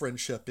real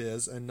friendship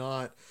is, and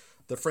not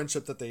the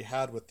friendship that they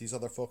had with these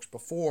other folks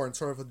before, and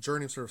sort of a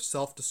journey of sort of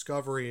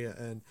self-discovery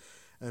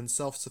and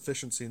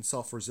self-sufficiency and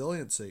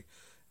self-resiliency.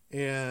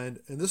 And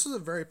this is a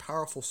very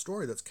powerful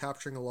story that's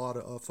capturing a lot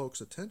of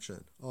folks'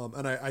 attention.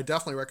 And I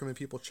definitely recommend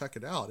people check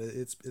it out.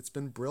 It's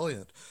been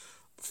brilliant.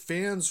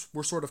 Fans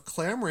were sort of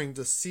clamoring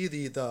to see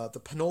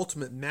the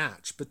penultimate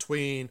match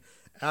between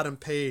Adam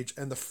Page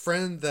and the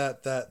friend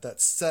that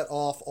set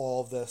off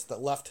all of this,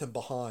 that left him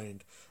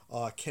behind,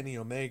 Kenny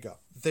Omega.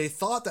 They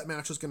thought that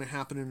match was going to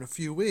happen in a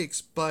few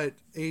weeks, but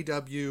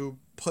AEW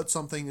put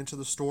something into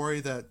the story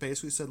that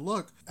basically said,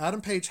 look,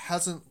 Adam Page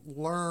hasn't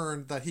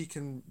learned that he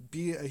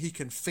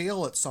can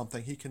fail at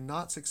something, he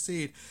cannot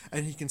succeed,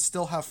 and he can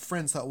still have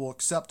friends that will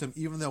accept him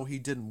even though he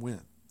didn't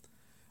win.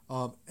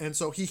 And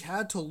so he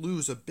had to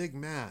lose a big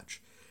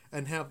match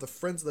and have the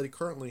friends that he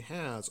currently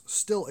has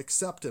still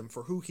accept him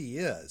for who he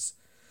is,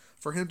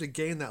 for him to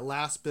gain that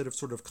last bit of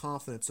sort of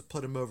confidence to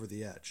put him over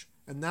the edge.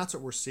 And that's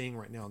what we're seeing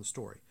right now in the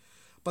story.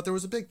 But there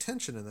was a big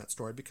tension in that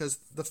story because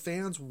the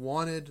fans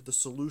wanted the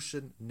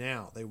solution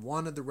now. They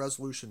wanted the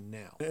resolution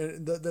now.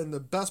 And then the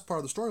best part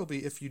of the story will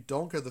be if you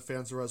don't give the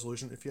fans the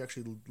resolution, if you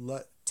actually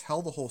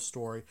tell the whole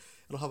story,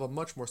 it'll have a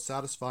much more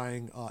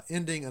satisfying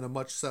ending and a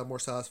much more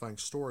satisfying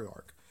story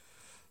arc.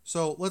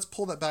 So let's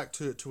pull that back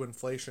to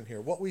inflation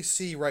here. What we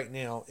see right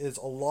now is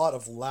a lot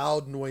of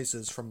loud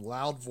noises from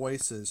loud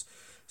voices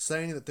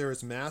saying that there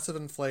is massive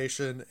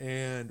inflation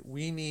and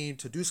we need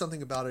to do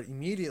something about it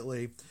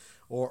immediately,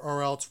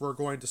 or else we're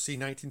going to see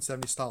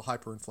 1970 style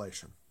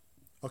hyperinflation.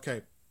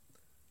 Okay,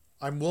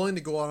 I'm willing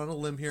to go out on a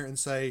limb here and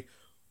say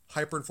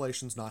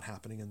hyperinflation is not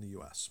happening in the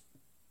U.S.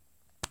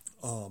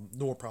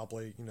 Nor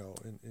probably,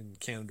 in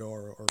Canada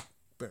or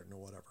Britain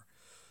or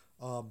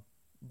whatever.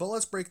 But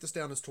let's break this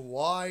down as to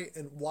why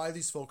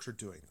these folks are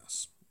doing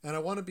this. And I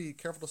want to be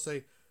careful to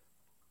say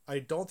I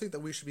don't think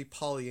that we should be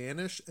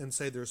Pollyannish and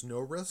say there's no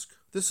risk.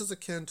 This is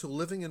akin to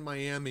living in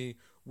Miami,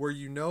 where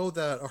you know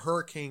that a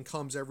hurricane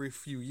comes every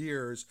few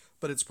years,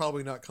 but it's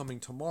probably not coming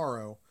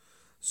tomorrow.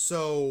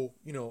 So,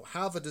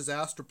 have a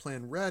disaster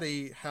plan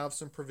ready, have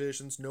some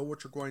provisions, know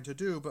what you're going to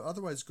do, but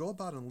otherwise go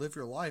about and live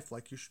your life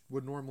like you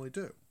would normally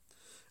do.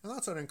 And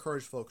that's what I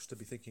encourage folks to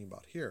be thinking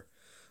about here.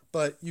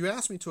 But you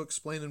asked me to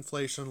explain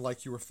inflation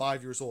like you were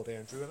 5 years old,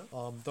 Andrew.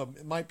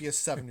 It might be a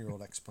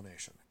 7-year-old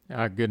explanation.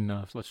 Good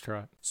enough. Let's try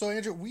it. So,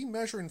 Andrew, we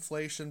measure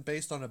inflation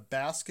based on a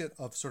basket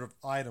of sort of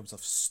items,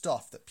 of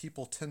stuff that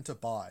people tend to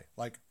buy,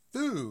 like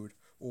food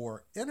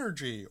or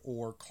energy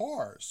or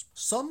cars.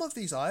 Some of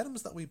these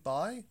items that we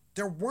buy,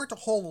 there weren't a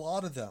whole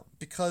lot of them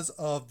because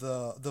of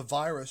the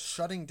virus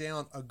shutting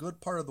down a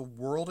good part of the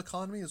world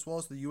economy as well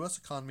as the U.S.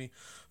 economy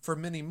for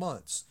many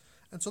months.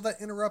 And so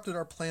that interrupted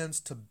our plans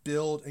to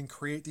build and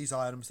create these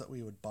items that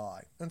we would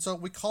buy. And so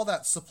we call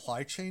that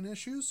supply chain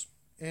issues.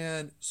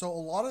 And so a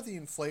lot of the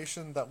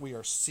inflation that we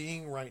are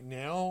seeing right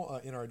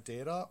now in our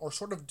data are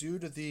sort of due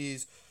to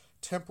these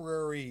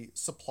temporary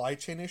supply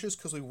chain issues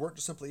because we weren't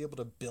just simply able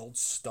to build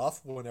stuff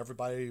when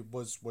everybody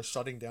was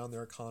shutting down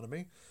their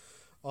economy.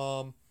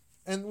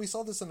 And we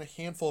saw this in a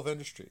handful of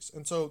industries.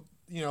 And so,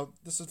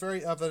 this is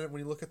very evident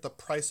when you look at the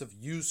price of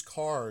used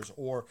cars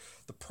or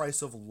the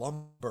price of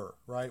lumber,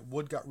 right?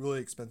 Wood got really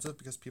expensive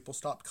because people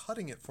stopped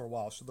cutting it for a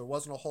while. So there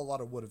wasn't a whole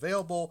lot of wood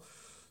available.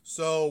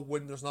 So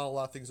when there's not a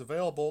lot of things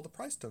available, the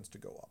price tends to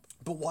go up.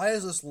 But why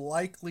is this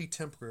likely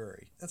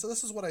temporary? And so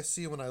this is what I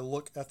see when I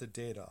look at the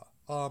data.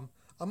 I'm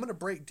going to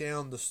break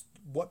down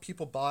what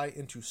people buy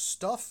into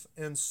stuff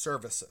and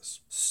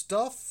services.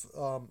 Stuff,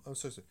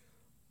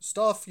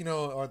 Stuff,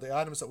 are the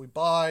items that we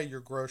buy, your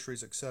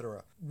groceries,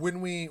 etc. When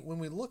we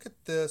look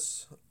at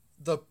this,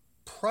 the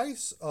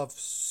price of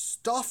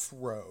stuff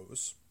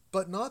rose,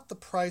 but not the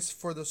price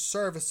for the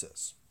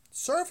services.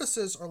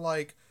 Services are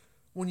like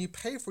when you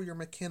pay for your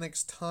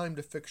mechanic's time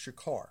to fix your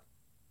car.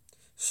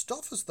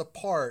 Stuff is the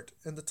part,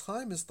 and the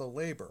time is the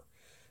labor.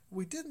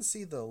 We didn't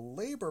see the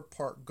labor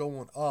part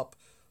going up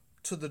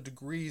to the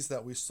degrees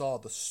that we saw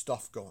the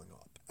stuff going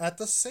up. At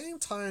the same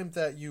time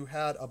that you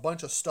had a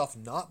bunch of stuff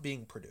not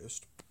being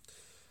produced,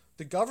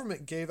 the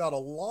government gave out a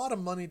lot of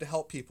money to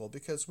help people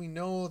because we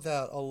know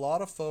that a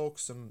lot of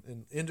folks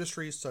in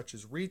industries such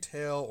as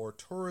retail or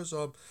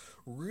tourism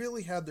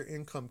really had their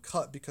income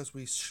cut because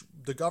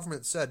the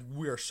government said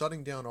we are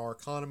shutting down our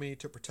economy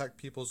to protect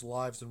people's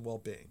lives and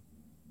well-being.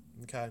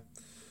 Okay?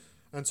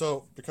 And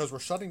so because we're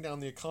shutting down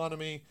the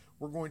economy,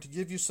 we're going to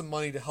give you some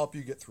money to help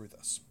you get through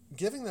this.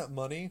 Giving that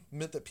money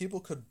meant that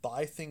people could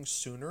buy things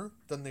sooner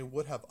than they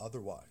would have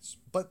otherwise.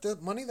 But the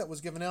money that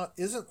was given out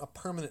isn't a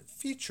permanent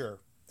feature,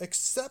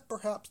 except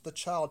perhaps the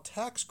child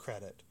tax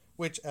credit,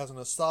 which, as an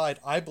aside,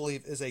 I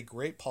believe is a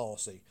great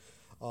policy.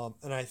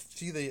 And I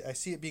see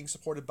it being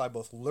supported by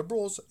both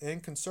liberals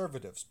and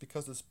conservatives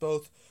because it's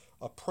both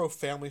a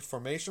pro-family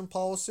formation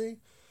policy,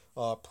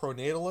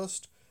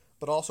 pro-natalist,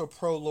 but also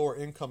pro-lower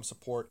income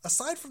support.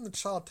 Aside from the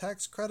child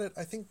tax credit,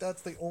 I think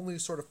that's the only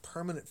sort of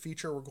permanent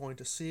feature we're going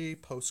to see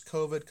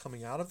post-COVID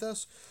coming out of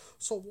this.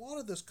 So a lot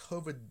of this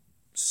COVID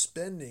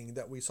spending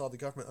that we saw the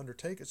government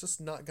undertake is just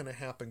not going to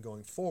happen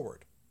going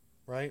forward.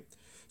 Right?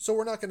 So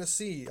we're not going to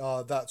see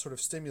that sort of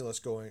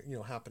stimulus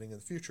happening in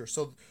the future.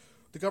 So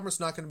the government's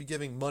not going to be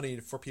giving money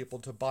for people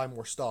to buy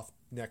more stuff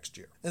next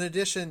year. In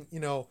addition,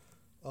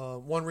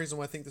 one reason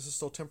why I think this is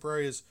still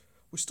temporary is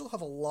we still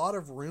have a lot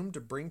of room to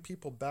bring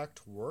people back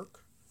to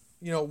work.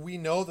 We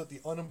know that the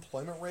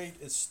unemployment rate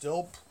is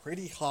still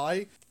pretty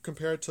high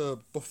compared to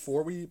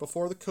before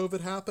the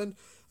COVID happened,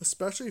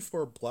 especially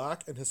for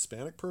Black and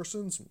Hispanic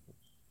persons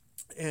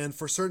and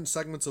for certain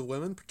segments of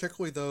women,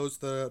 particularly those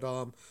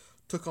that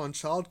took on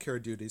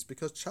childcare duties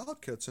because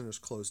childcare centers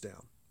closed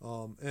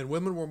down, and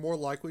women were more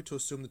likely to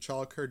assume the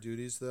childcare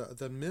duties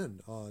than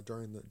men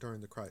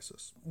during the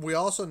crisis. We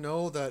also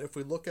know that if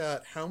we look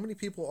at how many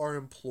people are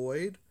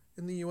employed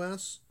in the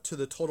U.S. to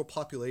the total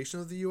population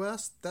of the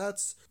U.S.,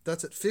 that's at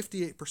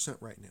 58%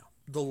 right now.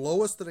 The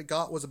lowest that it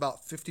got was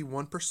about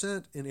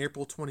 51% in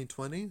April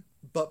 2020.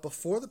 But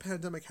before the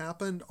pandemic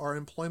happened, our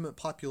employment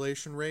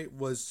population rate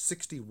was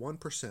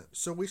 61%.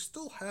 So we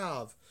still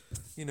have,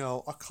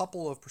 a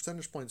couple of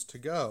percentage points to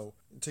go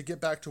to get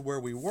back to where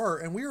we were.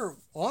 And we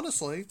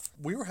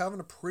were having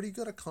a pretty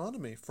good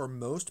economy for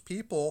most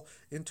people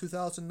in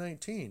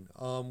 2019.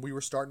 We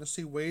were starting to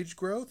see wage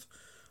growth.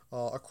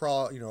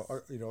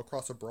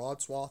 Across a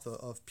broad swath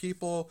of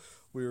people.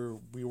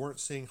 We weren't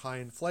seeing high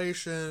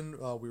inflation.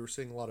 We were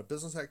seeing a lot of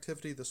business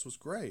activity. This was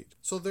great.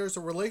 So there's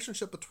a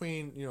relationship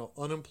between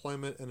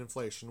unemployment and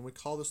inflation. We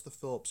call this the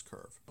Phillips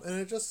curve, and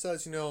it just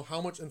says how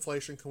much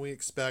inflation can we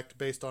expect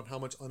based on how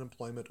much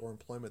unemployment or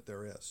employment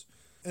there is.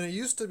 And it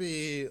used to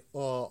be a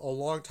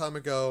long time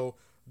ago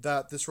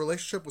that this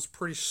relationship was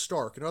pretty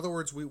stark. In other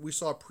words, we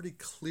saw a pretty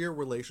clear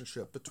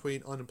relationship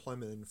between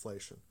unemployment and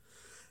inflation.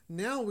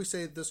 Now we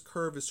say this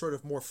curve is sort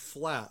of more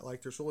flat,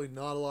 like there's really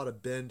not a lot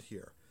of bend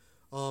here.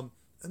 And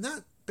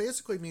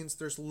basically means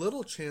there's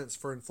little chance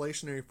for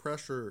inflationary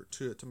pressure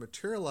to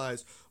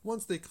materialize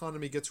once the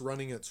economy gets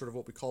running at sort of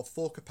what we call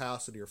full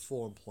capacity or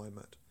full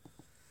employment.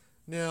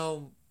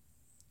 Now,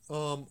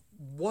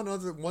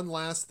 one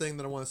last thing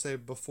that I want to say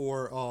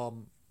before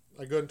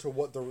I go into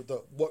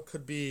what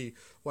could be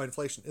why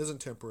inflation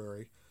isn't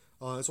temporary.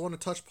 Is I want to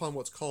touch upon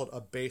what's called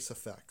a base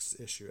effects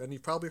issue, and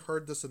you've probably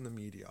heard this in the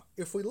media.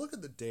 If we look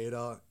at the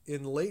data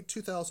in late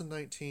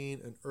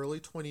 2019 and early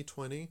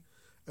 2020,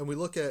 and we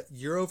look at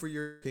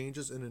year-over-year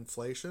changes in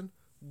inflation,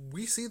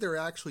 we see they're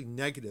actually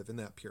negative in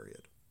that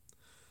period.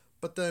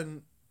 But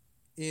then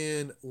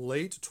in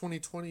late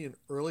 2020 and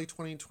early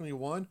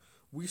 2021,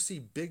 we see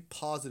big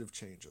positive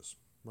changes,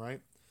 right?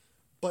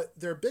 But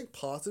they're big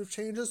positive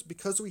changes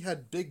because we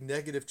had big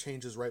negative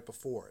changes right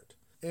before it.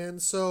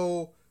 And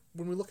so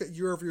when we look at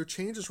year-over-year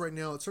changes right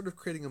now, it's sort of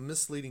creating a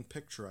misleading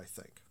picture, I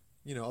think,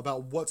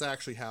 about what's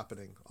actually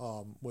happening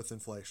with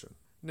inflation.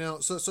 Now,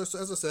 so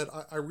as I said,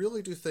 I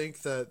really do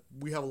think that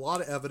we have a lot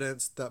of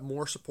evidence that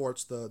more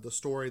supports the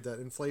story that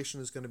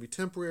inflation is going to be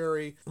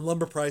temporary.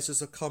 Lumber prices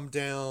have come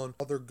down.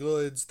 Other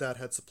goods that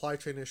had supply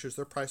chain issues,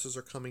 their prices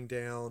are coming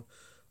down.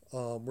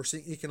 We're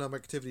seeing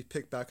economic activity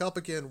pick back up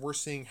again. We're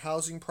seeing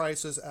housing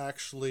prices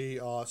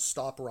actually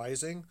stop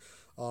rising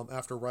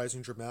after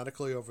rising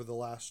dramatically over the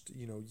last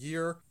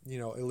year.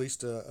 At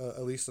least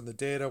in the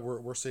data,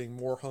 we're seeing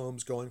more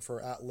homes going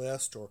for at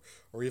list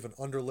or even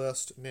under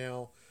list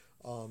now.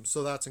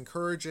 So that's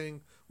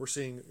encouraging. We're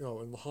seeing,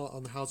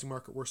 on the housing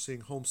market, we're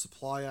seeing home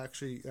supply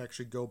actually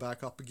go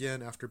back up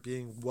again after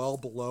being well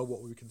below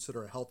what we would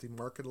consider a healthy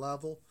market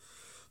level.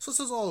 So this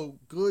is all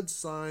good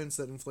signs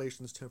that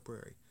inflation is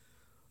temporary.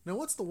 Now,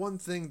 what's the one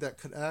thing that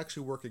could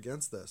actually work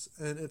against this?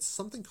 And it's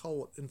something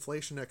called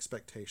inflation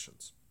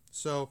expectations.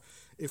 So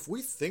if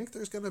we think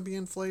there's going to be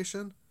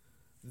inflation,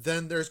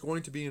 then there's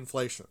going to be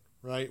inflation,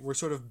 right? We're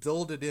sort of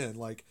build it in.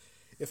 Like,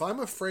 if I'm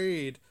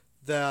afraid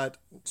that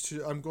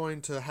I'm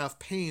going to have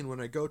pain when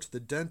I go to the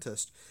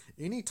dentist,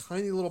 any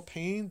tiny little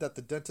pain that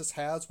the dentist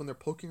has when they're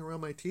poking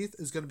around my teeth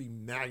is going to be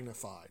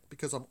magnified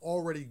because I'm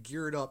already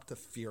geared up to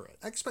fear it.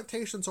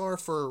 Expectations are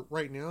for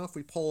right now, if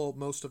we poll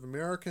most of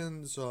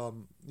Americans,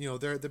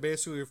 they're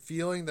basically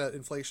feeling that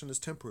inflation is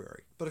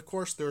temporary. But of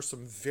course, there are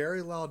some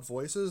very loud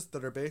voices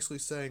that are basically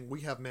saying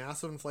we have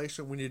massive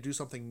inflation, we need to do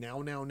something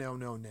now.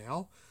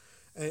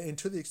 And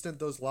to the extent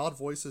those loud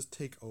voices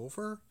take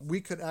over, we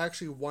could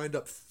actually wind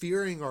up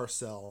fearing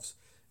ourselves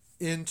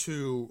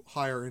into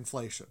higher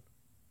inflation.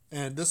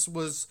 And this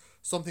was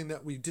something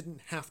that we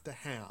didn't have to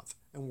have,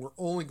 and we're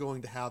only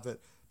going to have it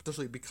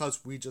potentially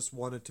because we just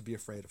wanted to be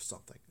afraid of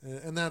something.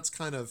 And that's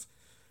kind of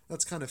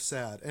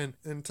sad.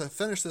 And to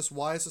finish this,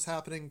 why is this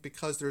happening?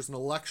 Because there's an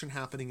election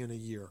happening in a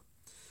year.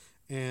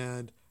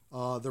 And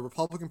the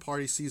Republican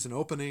Party sees an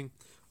opening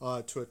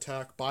to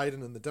attack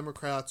Biden and the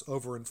Democrats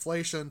over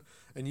inflation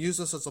and use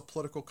this as a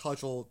political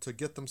cudgel to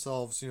get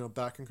themselves,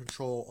 back in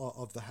control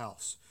of the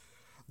House.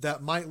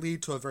 That might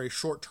lead to a very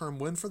short-term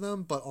win for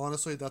them, but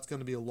honestly, that's going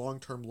to be a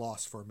long-term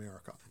loss for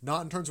America.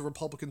 Not in terms of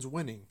Republicans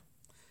winning.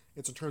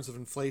 It's in terms of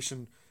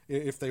inflation.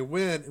 If they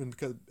win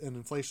and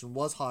inflation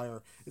was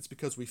higher, it's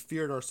because we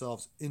feared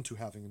ourselves into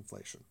having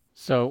inflation.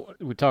 So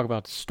we talk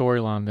about the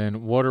storyline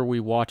then. What are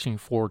we watching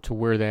for to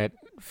where that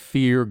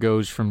fear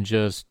goes from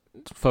just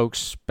folks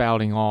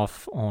spouting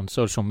off on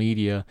social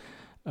media?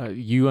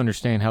 You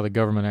understand how the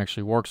government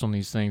actually works on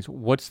these things.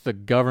 What's the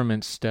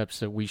government steps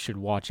that we should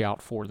watch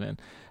out for then?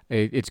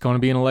 It's going to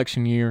be an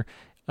election year.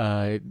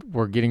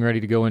 We're getting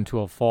ready to go into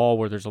a fall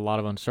where there's a lot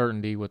of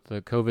uncertainty with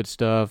the COVID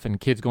stuff and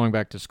kids going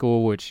back to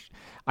school, which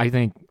I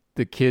think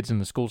the kids in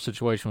the school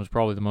situation was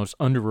probably the most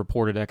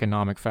underreported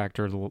economic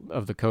factor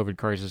of the COVID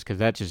crisis because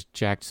that just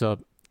jacks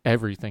up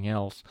everything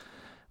else.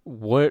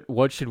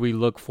 What should we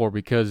look for?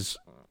 Because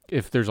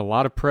if there's a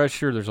lot of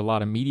pressure, there's a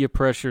lot of media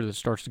pressure that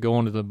starts to go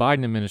onto the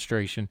Biden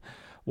administration,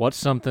 what's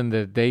something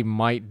that they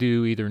might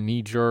do, either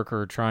knee-jerk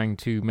or trying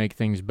to make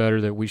things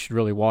better, that we should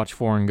really watch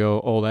for and go,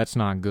 oh, that's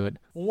not good?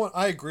 Well,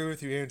 I agree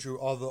with you, Andrew,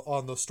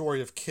 on the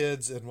story of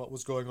kids and what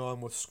was going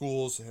on with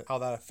schools and how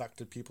that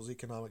affected people's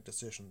economic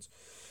decisions.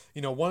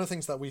 One of the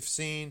things that we've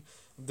seen,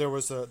 there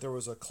was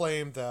a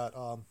claim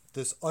that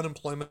this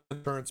unemployment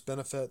insurance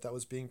benefit that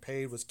was being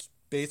paid was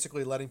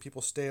basically letting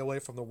people stay away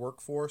from the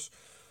workforce.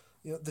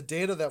 The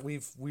data that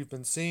we've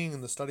been seeing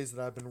and the studies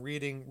that I've been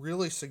reading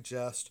really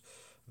suggest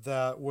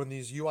that when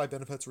these UI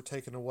benefits were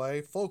taken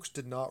away, folks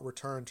did not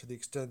return to the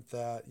extent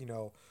that,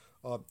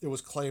 it was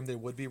claimed they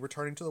would be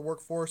returning to the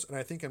workforce. And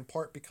I think in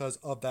part because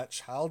of that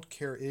child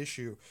care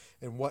issue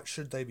and what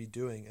should they be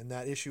doing. And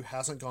that issue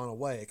hasn't gone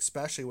away,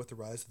 especially with the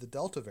rise of the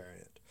Delta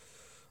variant.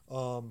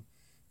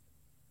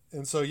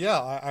 And so,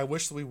 I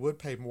wish that we would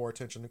pay more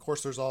attention. Of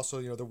course, there's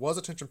also, there was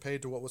attention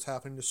paid to what was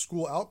happening to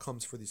school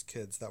outcomes for these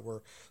kids that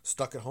were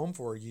stuck at home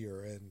for a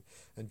year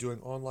and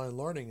doing online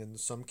learning, and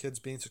some kids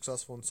being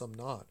successful and some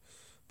not.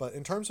 But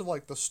in terms of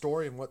like the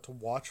story and what to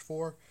watch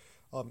for,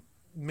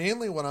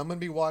 mainly what I'm going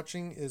to be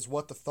watching is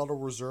what the Federal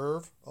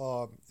Reserve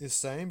is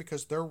saying,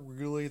 because they're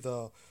really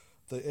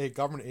a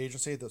government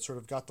agency that sort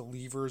of got the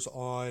levers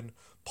on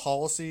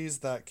policies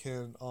that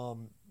can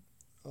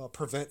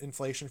prevent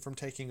inflation from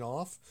taking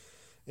off.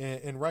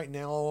 And right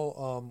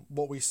now,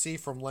 what we see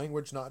from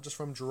language, not just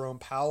from Jerome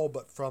Powell,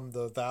 but from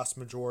the vast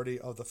majority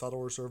of the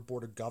Federal Reserve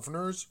Board of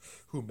Governors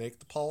who make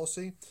the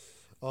policy,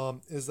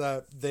 is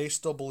that they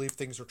still believe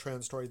things are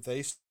transitory.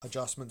 They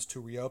adjustments to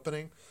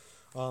reopening.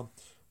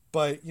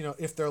 But,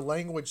 if their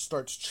language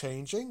starts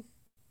changing,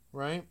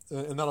 right,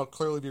 and that'll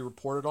clearly be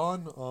reported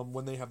on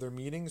when they have their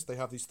meetings. They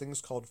have these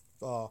things called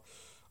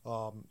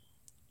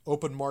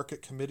open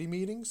market committee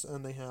meetings,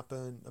 and they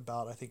happen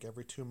about, I think,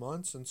 every 2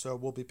 months. And so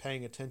we'll be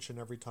paying attention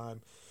every time,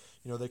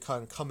 they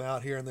kind of come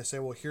out here and they say,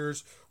 well,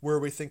 here's where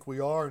we think we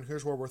are and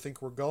here's where we think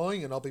we're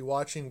going. And I'll be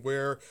watching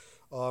where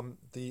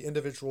the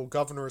individual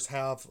governors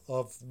have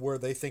of where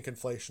they think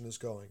inflation is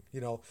going.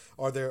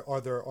 Are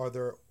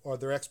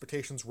their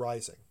expectations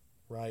rising,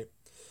 right?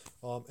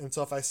 And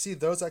so if I see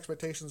those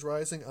expectations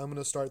rising, I'm going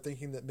to start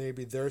thinking that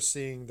maybe they're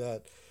seeing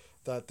that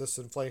this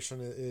inflation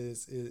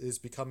is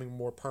becoming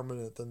more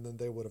permanent than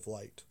they would have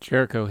liked.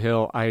 Jericho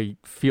Hill, I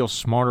feel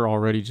smarter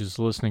already just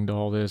listening to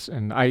all this,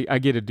 and I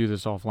get to do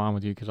this offline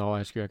with you because I'll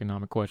ask you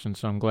economic questions,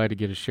 so I'm glad to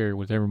get to share it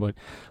with everybody.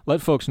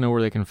 Let folks know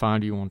where they can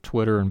find you on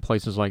Twitter and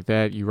places like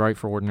that. You write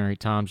for Ordinary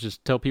Times.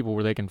 Just tell people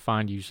where they can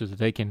find you so that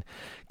they can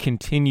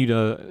continue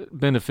to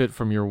benefit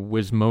from your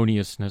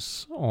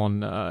wismoniousness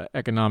on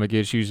economic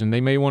issues, and they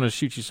may want to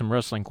shoot you some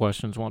wrestling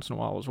questions once in a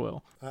while as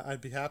well.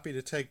 I'd be happy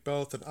to take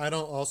both, and I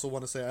don't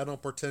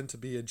pretend to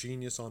be a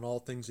genius on all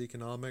things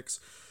economics.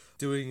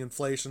 Doing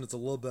inflation is a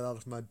little bit out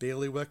of my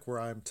bailiwick,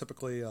 where I'm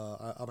typically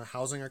I'm a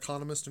housing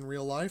economist in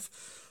real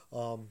life,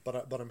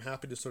 but I'm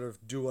happy to sort of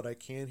do what I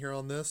can here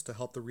on this to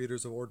help the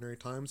readers of Ordinary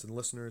Times and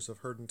listeners of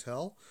Heard and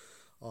Tell.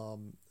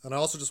 And I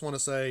also just want to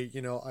say,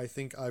 I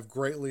think I've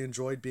greatly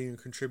enjoyed being a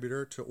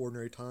contributor to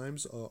Ordinary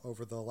Times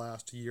over the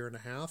last year and a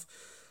half,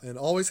 and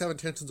always have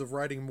intentions of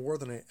writing more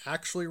than I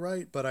actually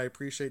write, but I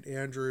appreciate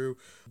Andrew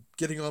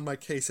getting on my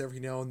case every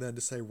now and then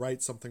to say,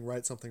 write something.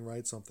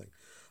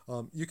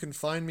 You can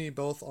find me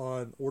both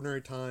on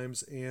Ordinary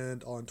Times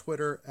and on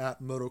Twitter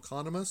at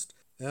Motoconomist,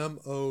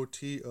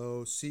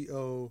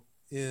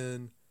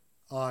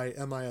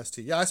 MOTOCONIMIST.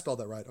 Yeah, I spelled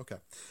that right. Okay.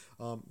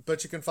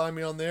 But you can find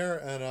me on there,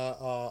 and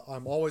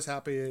I'm always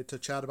happy to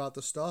chat about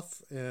this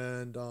stuff.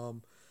 And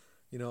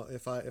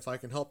if I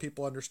can help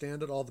people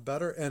understand it, all the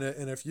better.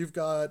 And if you've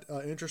got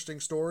interesting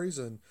stories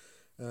and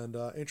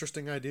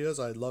interesting ideas,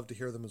 I'd love to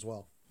hear them as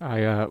well.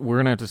 We're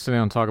gonna have to sit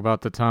down and talk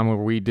about the time where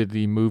we did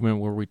the movement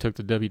where we took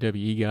the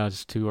WWE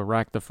guys to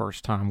Iraq the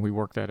first time we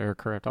worked that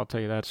aircraft. I'll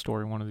tell you that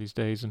story one of these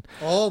days. And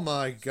oh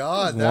my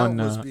God, that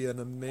must be an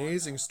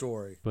amazing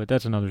story. But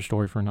that's another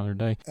story for another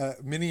day.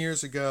 Many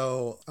years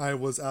ago, I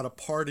was at a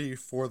party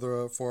for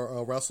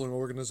a wrestling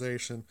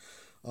organization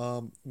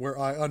where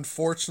I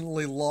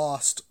unfortunately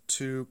lost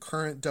to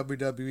current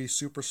WWE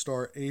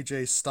superstar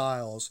AJ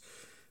Styles,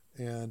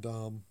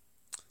 and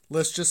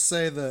let's just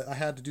say that I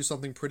had to do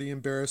something pretty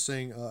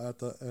embarrassing at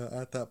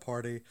that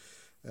party,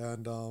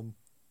 and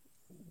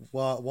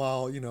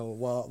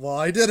while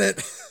I did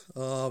it,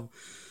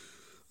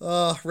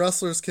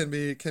 wrestlers can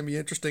be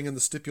interesting in the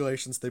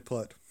stipulations they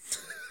put.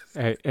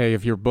 Hey,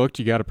 if you're booked,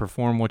 you got to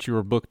perform what you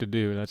were booked to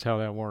do. That's how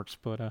that works.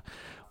 But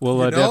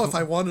if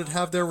I wanted to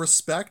have their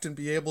respect and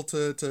be able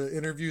to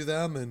interview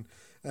them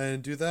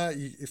and do that,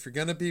 if you're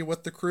going to be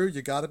with the crew,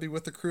 you got to be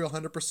with the crew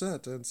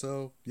 100%. And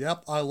so,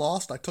 yep, I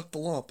lost. I took the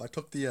lump. I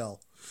took the L.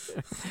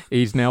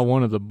 He's now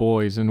one of the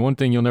boys. And one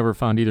thing you'll never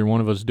find either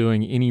one of us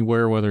doing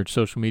anywhere, whether it's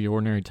social media,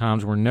 Ordinary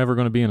Times, we're never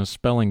going to be in a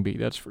spelling bee.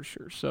 That's for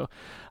sure. So,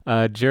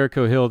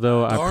 Jericho Hill,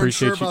 though, I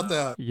appreciate sure about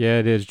that. Yeah,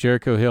 it is.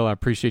 Jericho Hill, I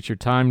appreciate your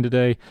time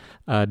today.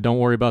 Don't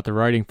worry about the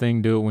writing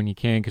thing. Do it when you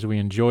can because we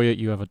enjoy it.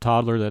 You have a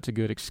toddler. That's a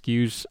good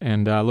excuse.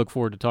 And I look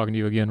forward to talking to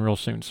you again real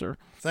soon, sir.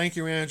 Thank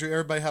you, Andrew.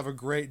 Everybody have a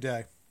great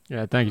day.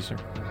 Yeah, thank you, sir.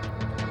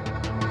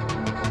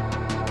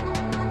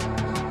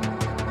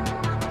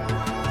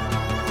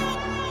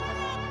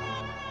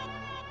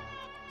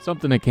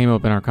 Something that came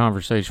up in our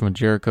conversation with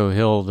Jericho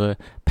Hill, the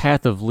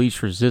path of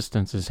least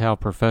resistance is how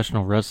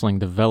professional wrestling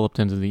developed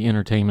into the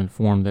entertainment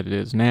form that it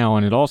is now,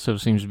 and it also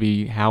seems to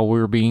be how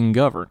we're being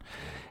governed.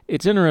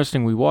 It's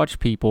interesting, we watch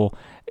people,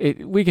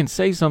 we can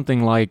say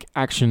something like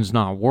actions,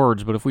 not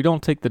words, but if we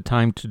don't take the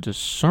time to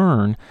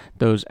discern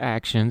those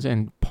actions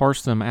and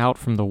parse them out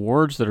from the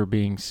words that are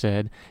being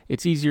said,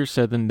 it's easier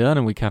said than done,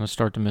 and we kind of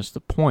start to miss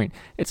the point.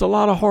 It's a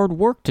lot of hard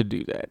work to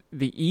do that.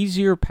 The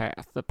easier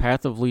path, the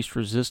path of least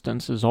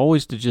resistance, is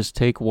always to just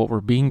take what we're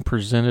being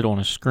presented on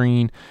a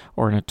screen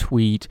or in a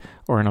tweet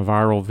or in a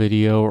viral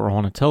video or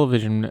on a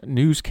television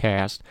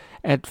newscast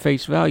at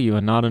face value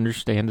and not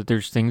understand that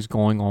there's things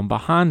going on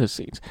behind the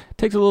scenes. It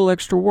takes a little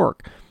extra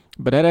work.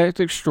 But that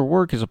extra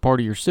work is a part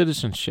of your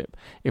citizenship.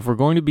 If we're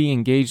going to be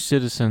engaged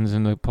citizens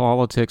in the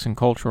politics and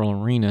cultural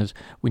arenas,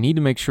 we need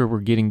to make sure we're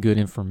getting good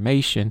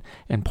information,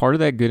 and part of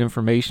that good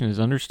information is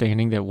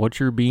understanding that what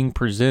you're being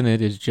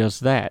presented is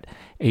just that,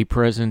 a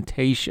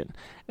presentation.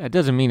 That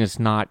doesn't mean it's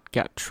not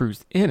got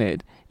truth in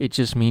it. It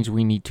just means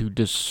we need to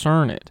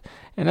discern it.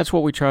 And that's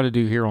what we try to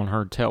do here on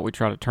Heard Tell. We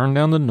try to turn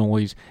down the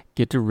noise,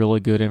 get to really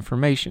good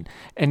information.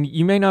 And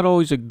you may not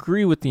always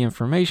agree with the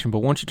information, but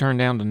once you turn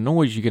down the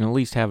noise, you can at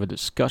least have a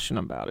discussion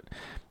about it.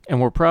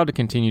 And we're proud to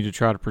continue to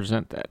try to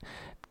present that.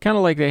 Kind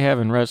of like they have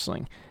in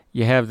wrestling.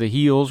 You have the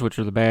heels, which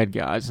are the bad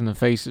guys, and the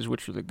faces,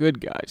 which are the good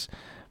guys.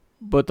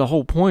 But the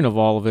whole point of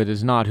all of it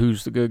is not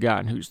who's the good guy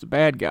and who's the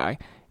bad guy.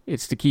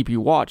 It's to keep you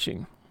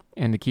watching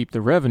and to keep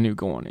the revenue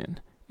going in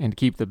and to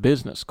keep the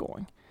business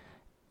going.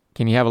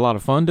 Can you have a lot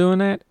of fun doing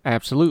that?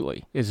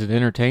 Absolutely. Is it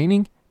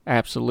entertaining?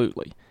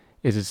 Absolutely.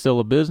 Is it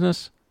still a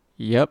business?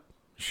 Yep,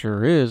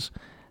 sure is.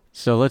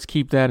 So let's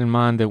keep that in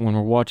mind, that when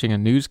we're watching a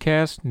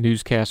newscast,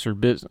 newscasts are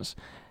business.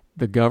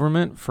 The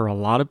government, for a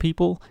lot of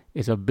people,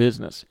 is a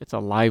business. It's a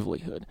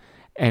livelihood.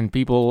 And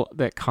people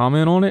that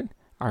comment on it,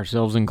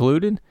 ourselves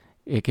included,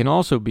 it can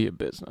also be a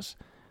business.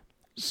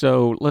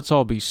 So let's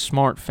all be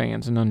smart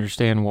fans and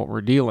understand what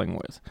we're dealing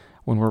with.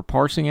 When we're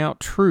parsing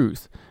out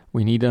truth,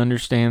 we need to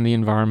understand the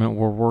environment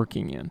we're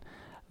working in.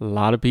 A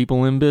lot of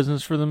people in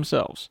business for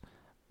themselves.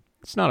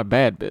 It's not a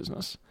bad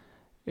business.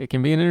 It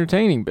can be an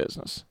entertaining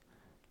business.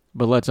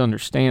 But let's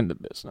understand the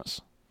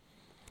business.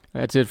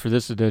 That's it for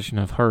this edition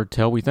of Heard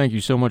Tell. We thank you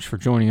so much for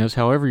joining us.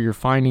 However you're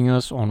finding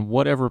us on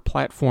whatever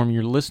platform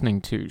you're listening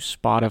to,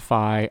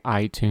 Spotify,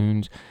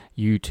 iTunes,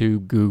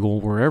 YouTube,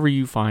 Google, wherever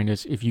you find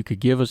us, if you could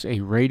give us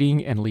a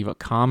rating and leave a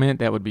comment,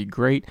 that would be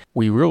great.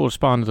 We will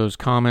respond to those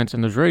comments,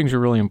 and those ratings are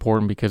really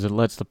important because it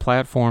lets the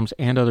platforms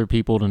and other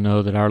people to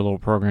know that our little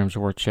programs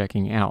are worth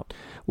checking out.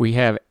 We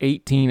have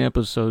 18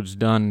 episodes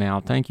done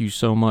now. Thank you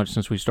so much.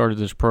 Since we started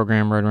this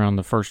program right around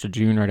the 1st of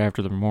June, right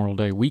after the Memorial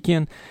Day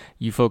weekend,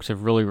 you folks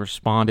have really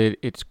responded.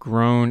 It's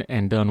grown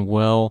and done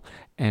well,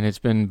 and it's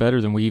been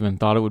better than we even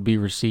thought it would be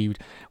received.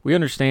 We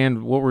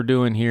understand what we're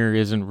doing here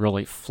isn't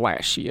really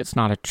flashy. It's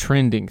not a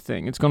trending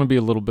thing. It's going to be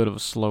a little bit of a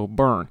slow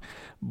burn,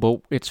 but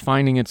it's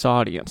finding its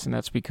audience, and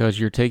that's because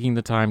you're taking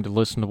the time to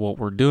listen to what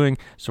we're doing,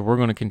 so we're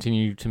going to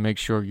continue to make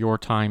sure your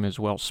time is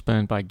well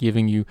spent by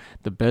giving you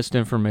the best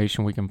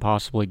information we can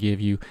possibly give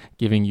you,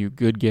 giving you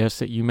good guests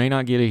that you may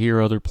not get to hear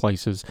other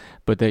places,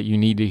 but that you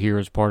need to hear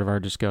as part of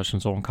our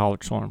discussions on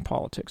college law and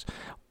politics.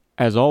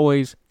 As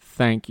always,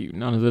 thank you.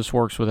 None of this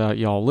works without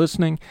y'all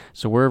listening,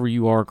 so wherever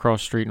you are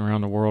across the street and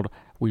around the world,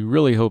 we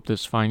really hope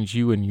this finds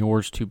you and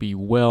yours to be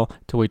well.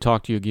 Till we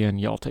talk to you again,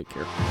 y'all take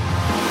care.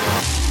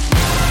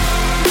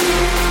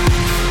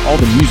 All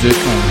the music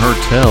on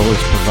Heard Tell is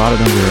provided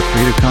under a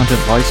Creative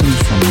Content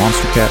license from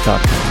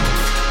MonsterCat.com.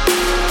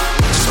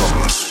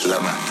 Somos la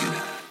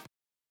máquina.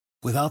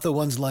 Without the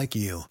ones like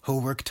you,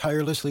 who work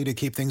tirelessly to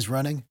keep things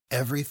running,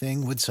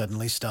 everything would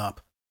suddenly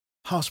stop.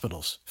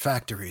 Hospitals,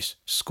 factories,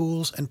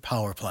 schools, and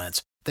power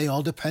plants, they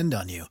all depend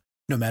on you.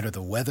 No matter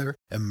the weather,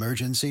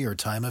 emergency, or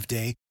time of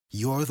day,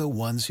 you're the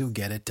ones who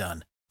get it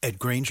done. At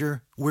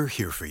Grainger, we're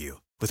here for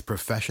you with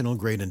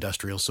professional-grade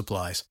industrial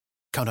supplies.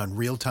 Count on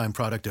real-time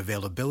product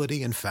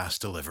availability and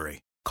fast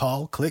delivery.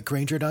 Call, click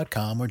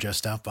Grainger.com, or just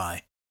stop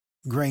by.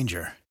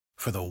 Grainger,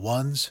 for the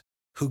ones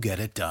who get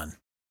it done.